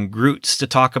I Am Groot's to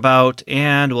talk about,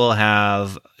 and we'll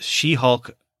have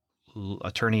She-Hulk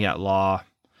Attorney at Law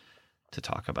to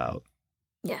talk about.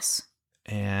 Yes.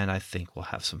 And I think we'll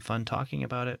have some fun talking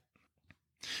about it.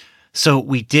 So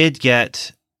we did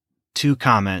get 2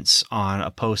 comments on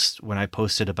a post when I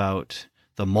posted about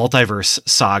the Multiverse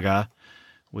Saga,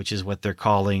 which is what they're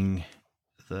calling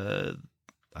I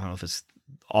don't know if it's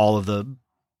all of the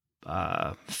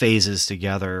phases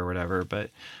together or whatever, but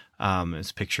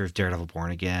it's a picture of Daredevil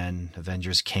Born Again,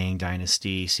 Avengers Kang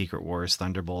Dynasty, Secret Wars,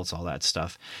 Thunderbolts, all that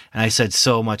stuff. And I said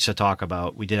so much to talk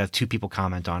about. We did have 2 people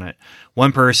comment on it.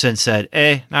 One person said,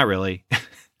 not really.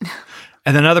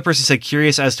 And then another person said,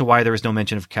 curious as to why there was no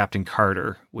mention of Captain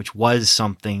Carter, which was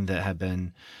something that had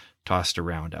been tossed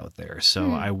around out there.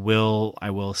 So I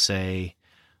will say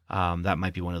that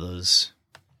might be one of those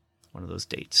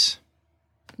dates.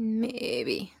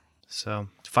 Maybe. So,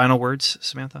 final words,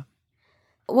 Samantha?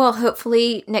 Well,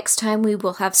 hopefully next time we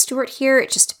will have Stuart here.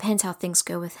 It just depends how things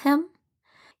go with him.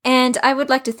 And I would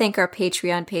like to thank our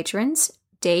Patreon patrons,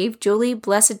 Dave, Julie,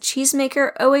 Blessed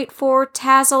Cheesemaker, 084,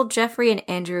 Tazzle, Jeffrey, and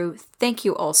Andrew. Thank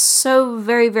you all so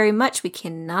very, very much. We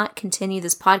cannot continue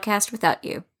this podcast without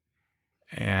you.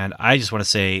 And I just want to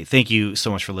say thank you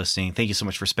so much for listening. Thank you so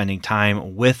much for spending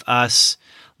time with us.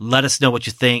 Let us know what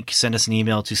you think. Send us an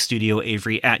email to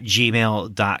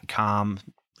studioavery@gmail.com.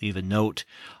 Leave a note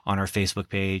on our Facebook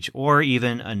page or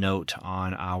even a note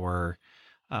on our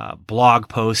blog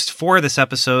post for this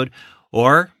episode.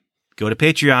 Or go to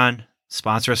Patreon,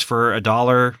 sponsor us for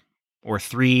 $1 or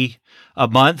 $3 a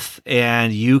month,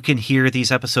 and you can hear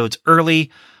these episodes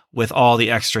early with all the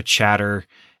extra chatter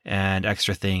and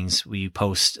extra things. We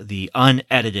post the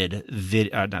unedited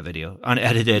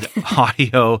unedited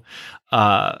audio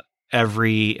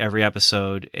every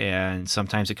episode, and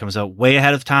sometimes it comes out way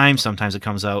ahead of time. Sometimes it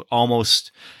comes out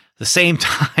almost the same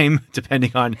time,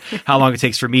 depending on how long it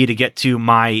takes for me to get to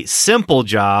my simple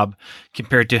job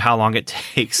compared to how long it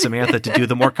takes Samantha to do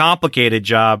the more complicated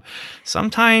job.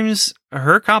 Sometimes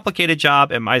her complicated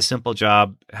job and my simple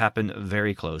job happen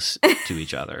very close to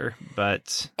each other,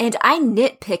 but... And I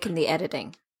nitpick in the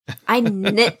editing. I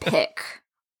nitpick.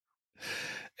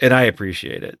 And I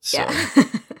appreciate it. So. Yeah.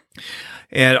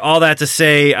 And all that to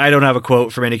say, I don't have a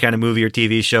quote from any kind of movie or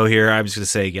TV show here. I'm just going to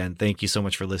say again, thank you so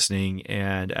much for listening.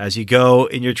 And as you go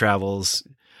in your travels,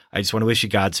 I just want to wish you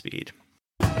Godspeed.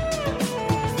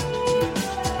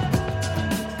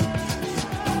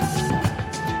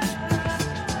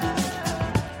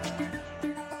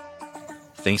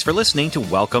 Thanks for listening to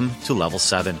Welcome to Level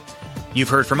 7. You've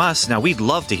heard from us. Now we'd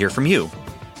love to hear from you.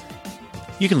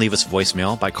 You can leave us a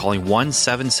voicemail by calling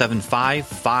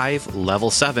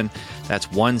 1-775-5-LEVEL-7. That's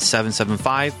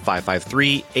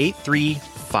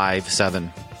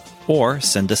 1-775-553-8357. Or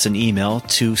send us an email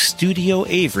to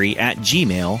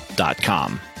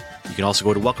studioavery@gmail.com. You can also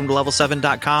go to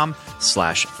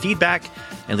welcometolevel7.com/feedback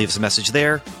and leave us a message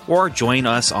there, or join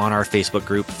us on our Facebook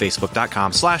group,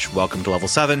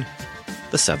 facebook.com/welcometolevel7.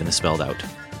 The 7 is spelled out.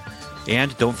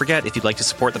 And don't forget, if you'd like to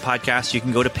support the podcast, you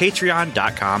can go to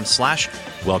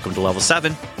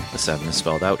patreon.com/welcometolevel7. The 7 is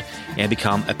spelled out, and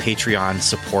become a Patreon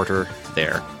supporter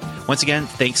there. Once again,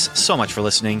 thanks so much for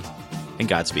listening, and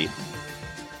Godspeed.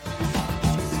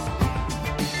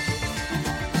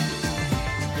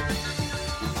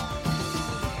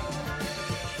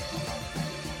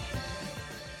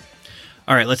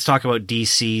 All right, let's talk about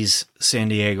DC's San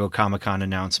Diego Comic-Con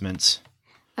announcements.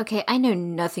 Okay, I know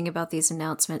nothing about these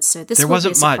announcements, so this There will be a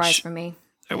wasn't surprise much. for me.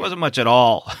 There wasn't much at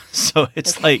all. So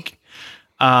it's Okay. like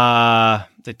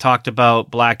they talked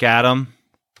about Black Adam.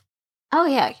 Oh,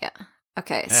 yeah.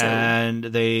 Okay, so... And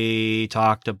they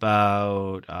talked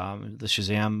about the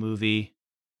Shazam movie.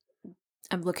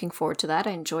 I'm looking forward to that.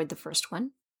 I enjoyed the first one.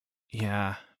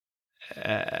 Yeah.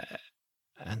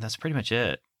 and that's pretty much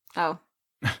it. Oh.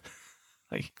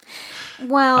 Like,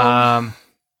 well,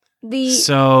 the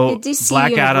DC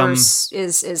Black Adam universe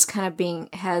is kind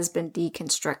of has been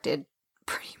deconstructed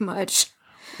pretty much.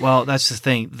 Well, that's the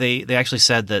thing. They actually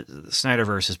said that the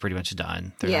Snyderverse is pretty much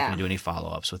done. They're not going to do any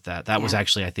follow-ups with that. That was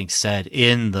actually, I think, said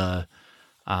in the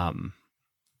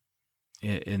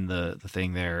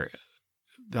thing there.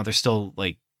 Now, there's still,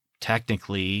 like,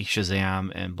 technically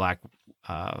Shazam and Black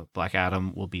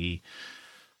Adam will be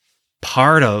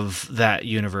part of that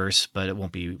universe, but it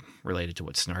won't be related to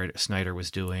what Snyder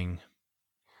was doing.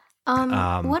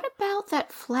 What about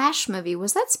that Flash movie?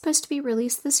 Was that supposed to be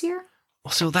released this year?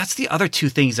 Well, so that's the other two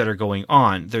things that are going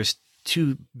on. There's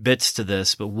two bits to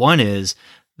this, but one is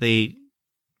I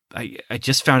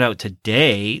just found out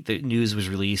today that news was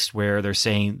released where they're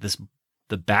saying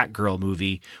the Batgirl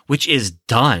movie, which is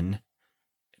done,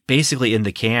 basically in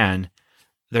the can,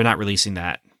 they're not releasing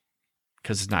that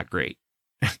because it's not great.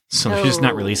 So they're just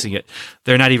not releasing it.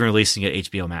 They're not even releasing it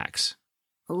HBO Max.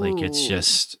 Ooh, like, it's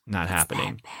just not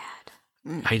happening.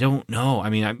 That bad. I don't know.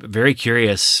 I mean, I'm very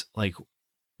curious, like,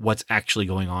 what's actually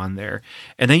going on there.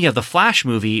 And then you have the Flash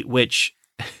movie, which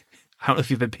I don't know if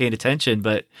you've been paying attention,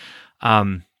 but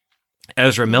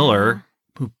Ezra Miller,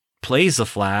 who plays the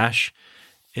Flash,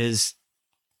 is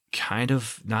kind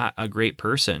of not a great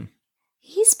person.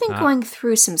 He's been going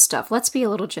through some stuff. Let's be a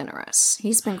little generous.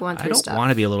 He's been going through stuff. I don't want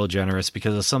to be a little generous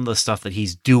because of some of the stuff that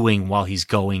he's doing while he's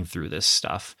going through this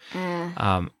stuff.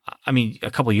 I mean,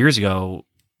 a couple of years ago,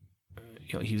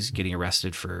 he was getting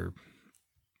arrested for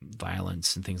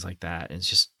violence and things like that. And it's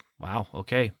just, wow,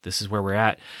 okay, this is where we're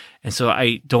at. And so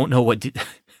I don't know what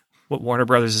Warner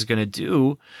Brothers is going to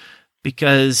do,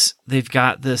 because they've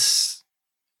got this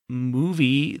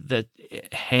movie that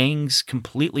hangs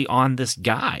completely on this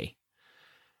guy.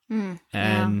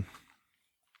 And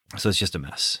so it's just a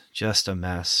mess.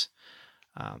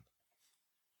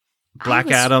 Black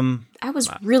Adam. I was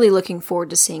really looking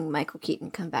forward to seeing Michael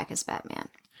Keaton come back as Batman.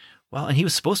 Well, and he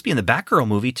was supposed to be in the Batgirl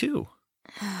movie too.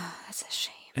 That's a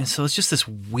shame. And so it's just this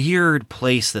weird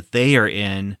place that they are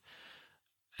in.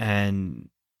 And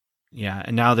yeah,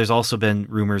 and now there's also been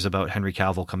rumors about Henry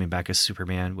Cavill coming back as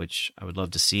Superman, which I would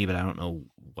love to see, but I don't know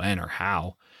when or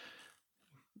how.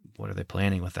 What are they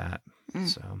planning with that?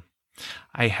 So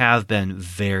I have been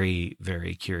very,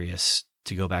 very curious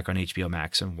to go back on HBO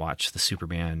Max and watch the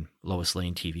Superman Lois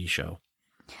Lane TV show.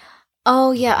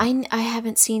 Oh, yeah. I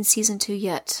haven't seen season 2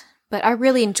 yet, but I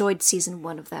really enjoyed season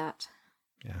 1 of that.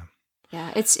 Yeah.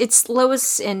 Yeah. It's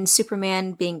Lois and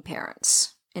Superman being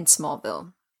parents in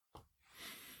Smallville.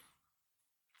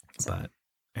 So. But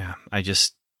yeah,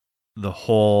 the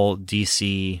whole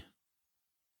DC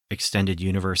extended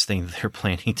universe thing that they're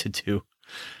planning to do,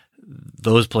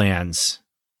 those plans,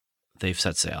 they've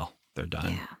set sail. They're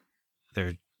done.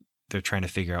 Yeah. They're trying to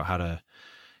figure out how to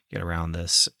get around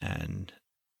this, and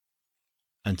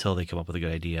until they come up with a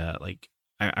good idea, like,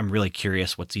 I'm really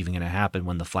curious what's even going to happen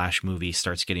when the Flash movie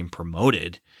starts getting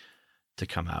promoted to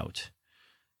come out,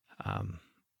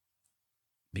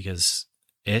 because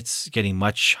it's getting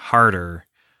much harder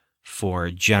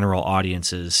for general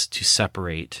audiences to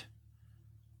separate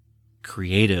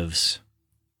creatives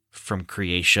from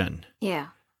creation. Yeah.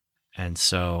 And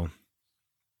so,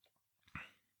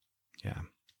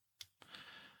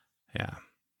 yeah.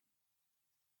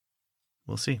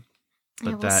 We'll see.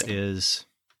 But that's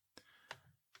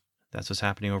what's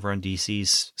happening over on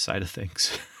DC's side of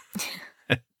things.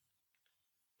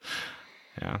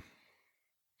 Yeah.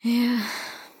 Yeah.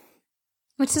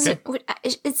 Which is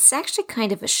it's actually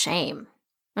kind of a shame.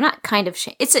 Well, not kind of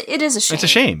shame. It is a shame. It's a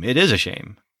shame. It is a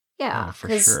shame. Yeah,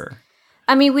 for sure.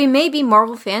 I mean, we may be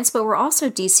Marvel fans, but we're also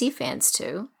DC fans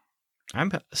too. I'm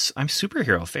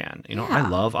superhero fan. You know, I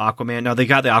love Aquaman. Now they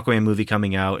got the Aquaman movie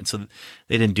coming out, and so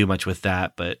they didn't do much with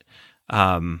that, but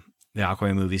the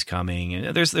Aquaman movie's coming,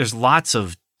 and there's lots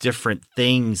of different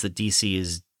things that DC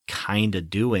is kind of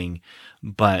doing,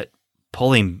 but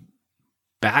pulling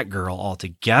Batgirl all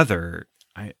together,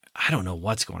 I don't know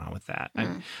what's going on with that.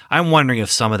 I'm wondering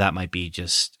if some of that might be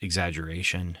just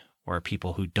exaggeration, or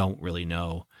people who don't really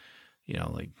know, you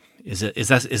know, like, is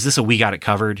this a we got it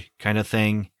covered kind of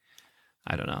thing?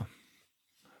 I don't know.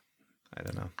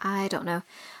 I don't know,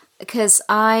 because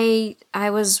I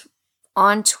was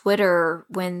on Twitter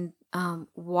when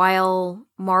while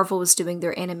Marvel was doing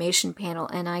their animation panel,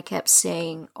 and I kept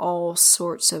saying all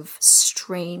sorts of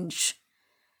strange,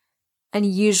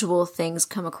 unusual things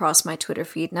come across my Twitter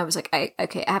feed, and I was like, I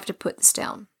have to put this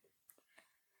down.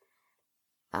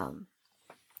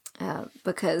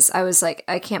 Because I was like,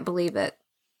 I can't believe it.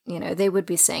 You know, they would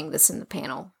be saying this in the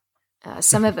panel.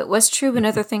 Some of it was true, and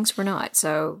other things were not.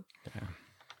 So,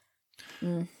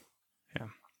 Mm. Yeah.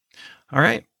 All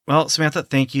right. Well, Samantha,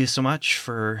 thank you so much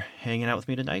for hanging out with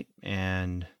me tonight.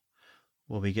 And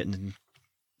we'll be getting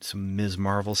some Ms.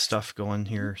 Marvel stuff going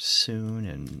here soon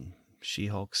and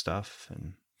She-Hulk stuff.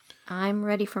 And I'm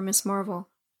ready for Miss Marvel.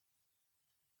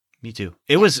 me too.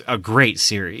 It was a great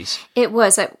series. It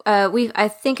was. I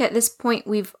think at this point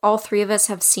all three of us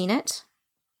have seen it,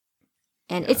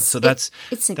 and That's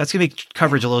going to be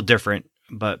coverage a little different.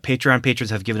 But Patreon patrons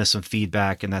have given us some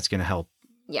feedback, and that's going to help.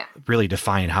 Yeah. Really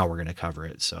define how we're going to cover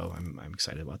it. So I'm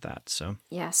excited about that. So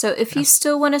yeah. So if you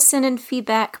still want to send in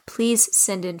feedback, please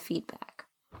send in feedback.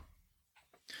 All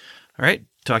right.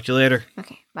 Talk to you later.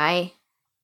 Okay. Bye.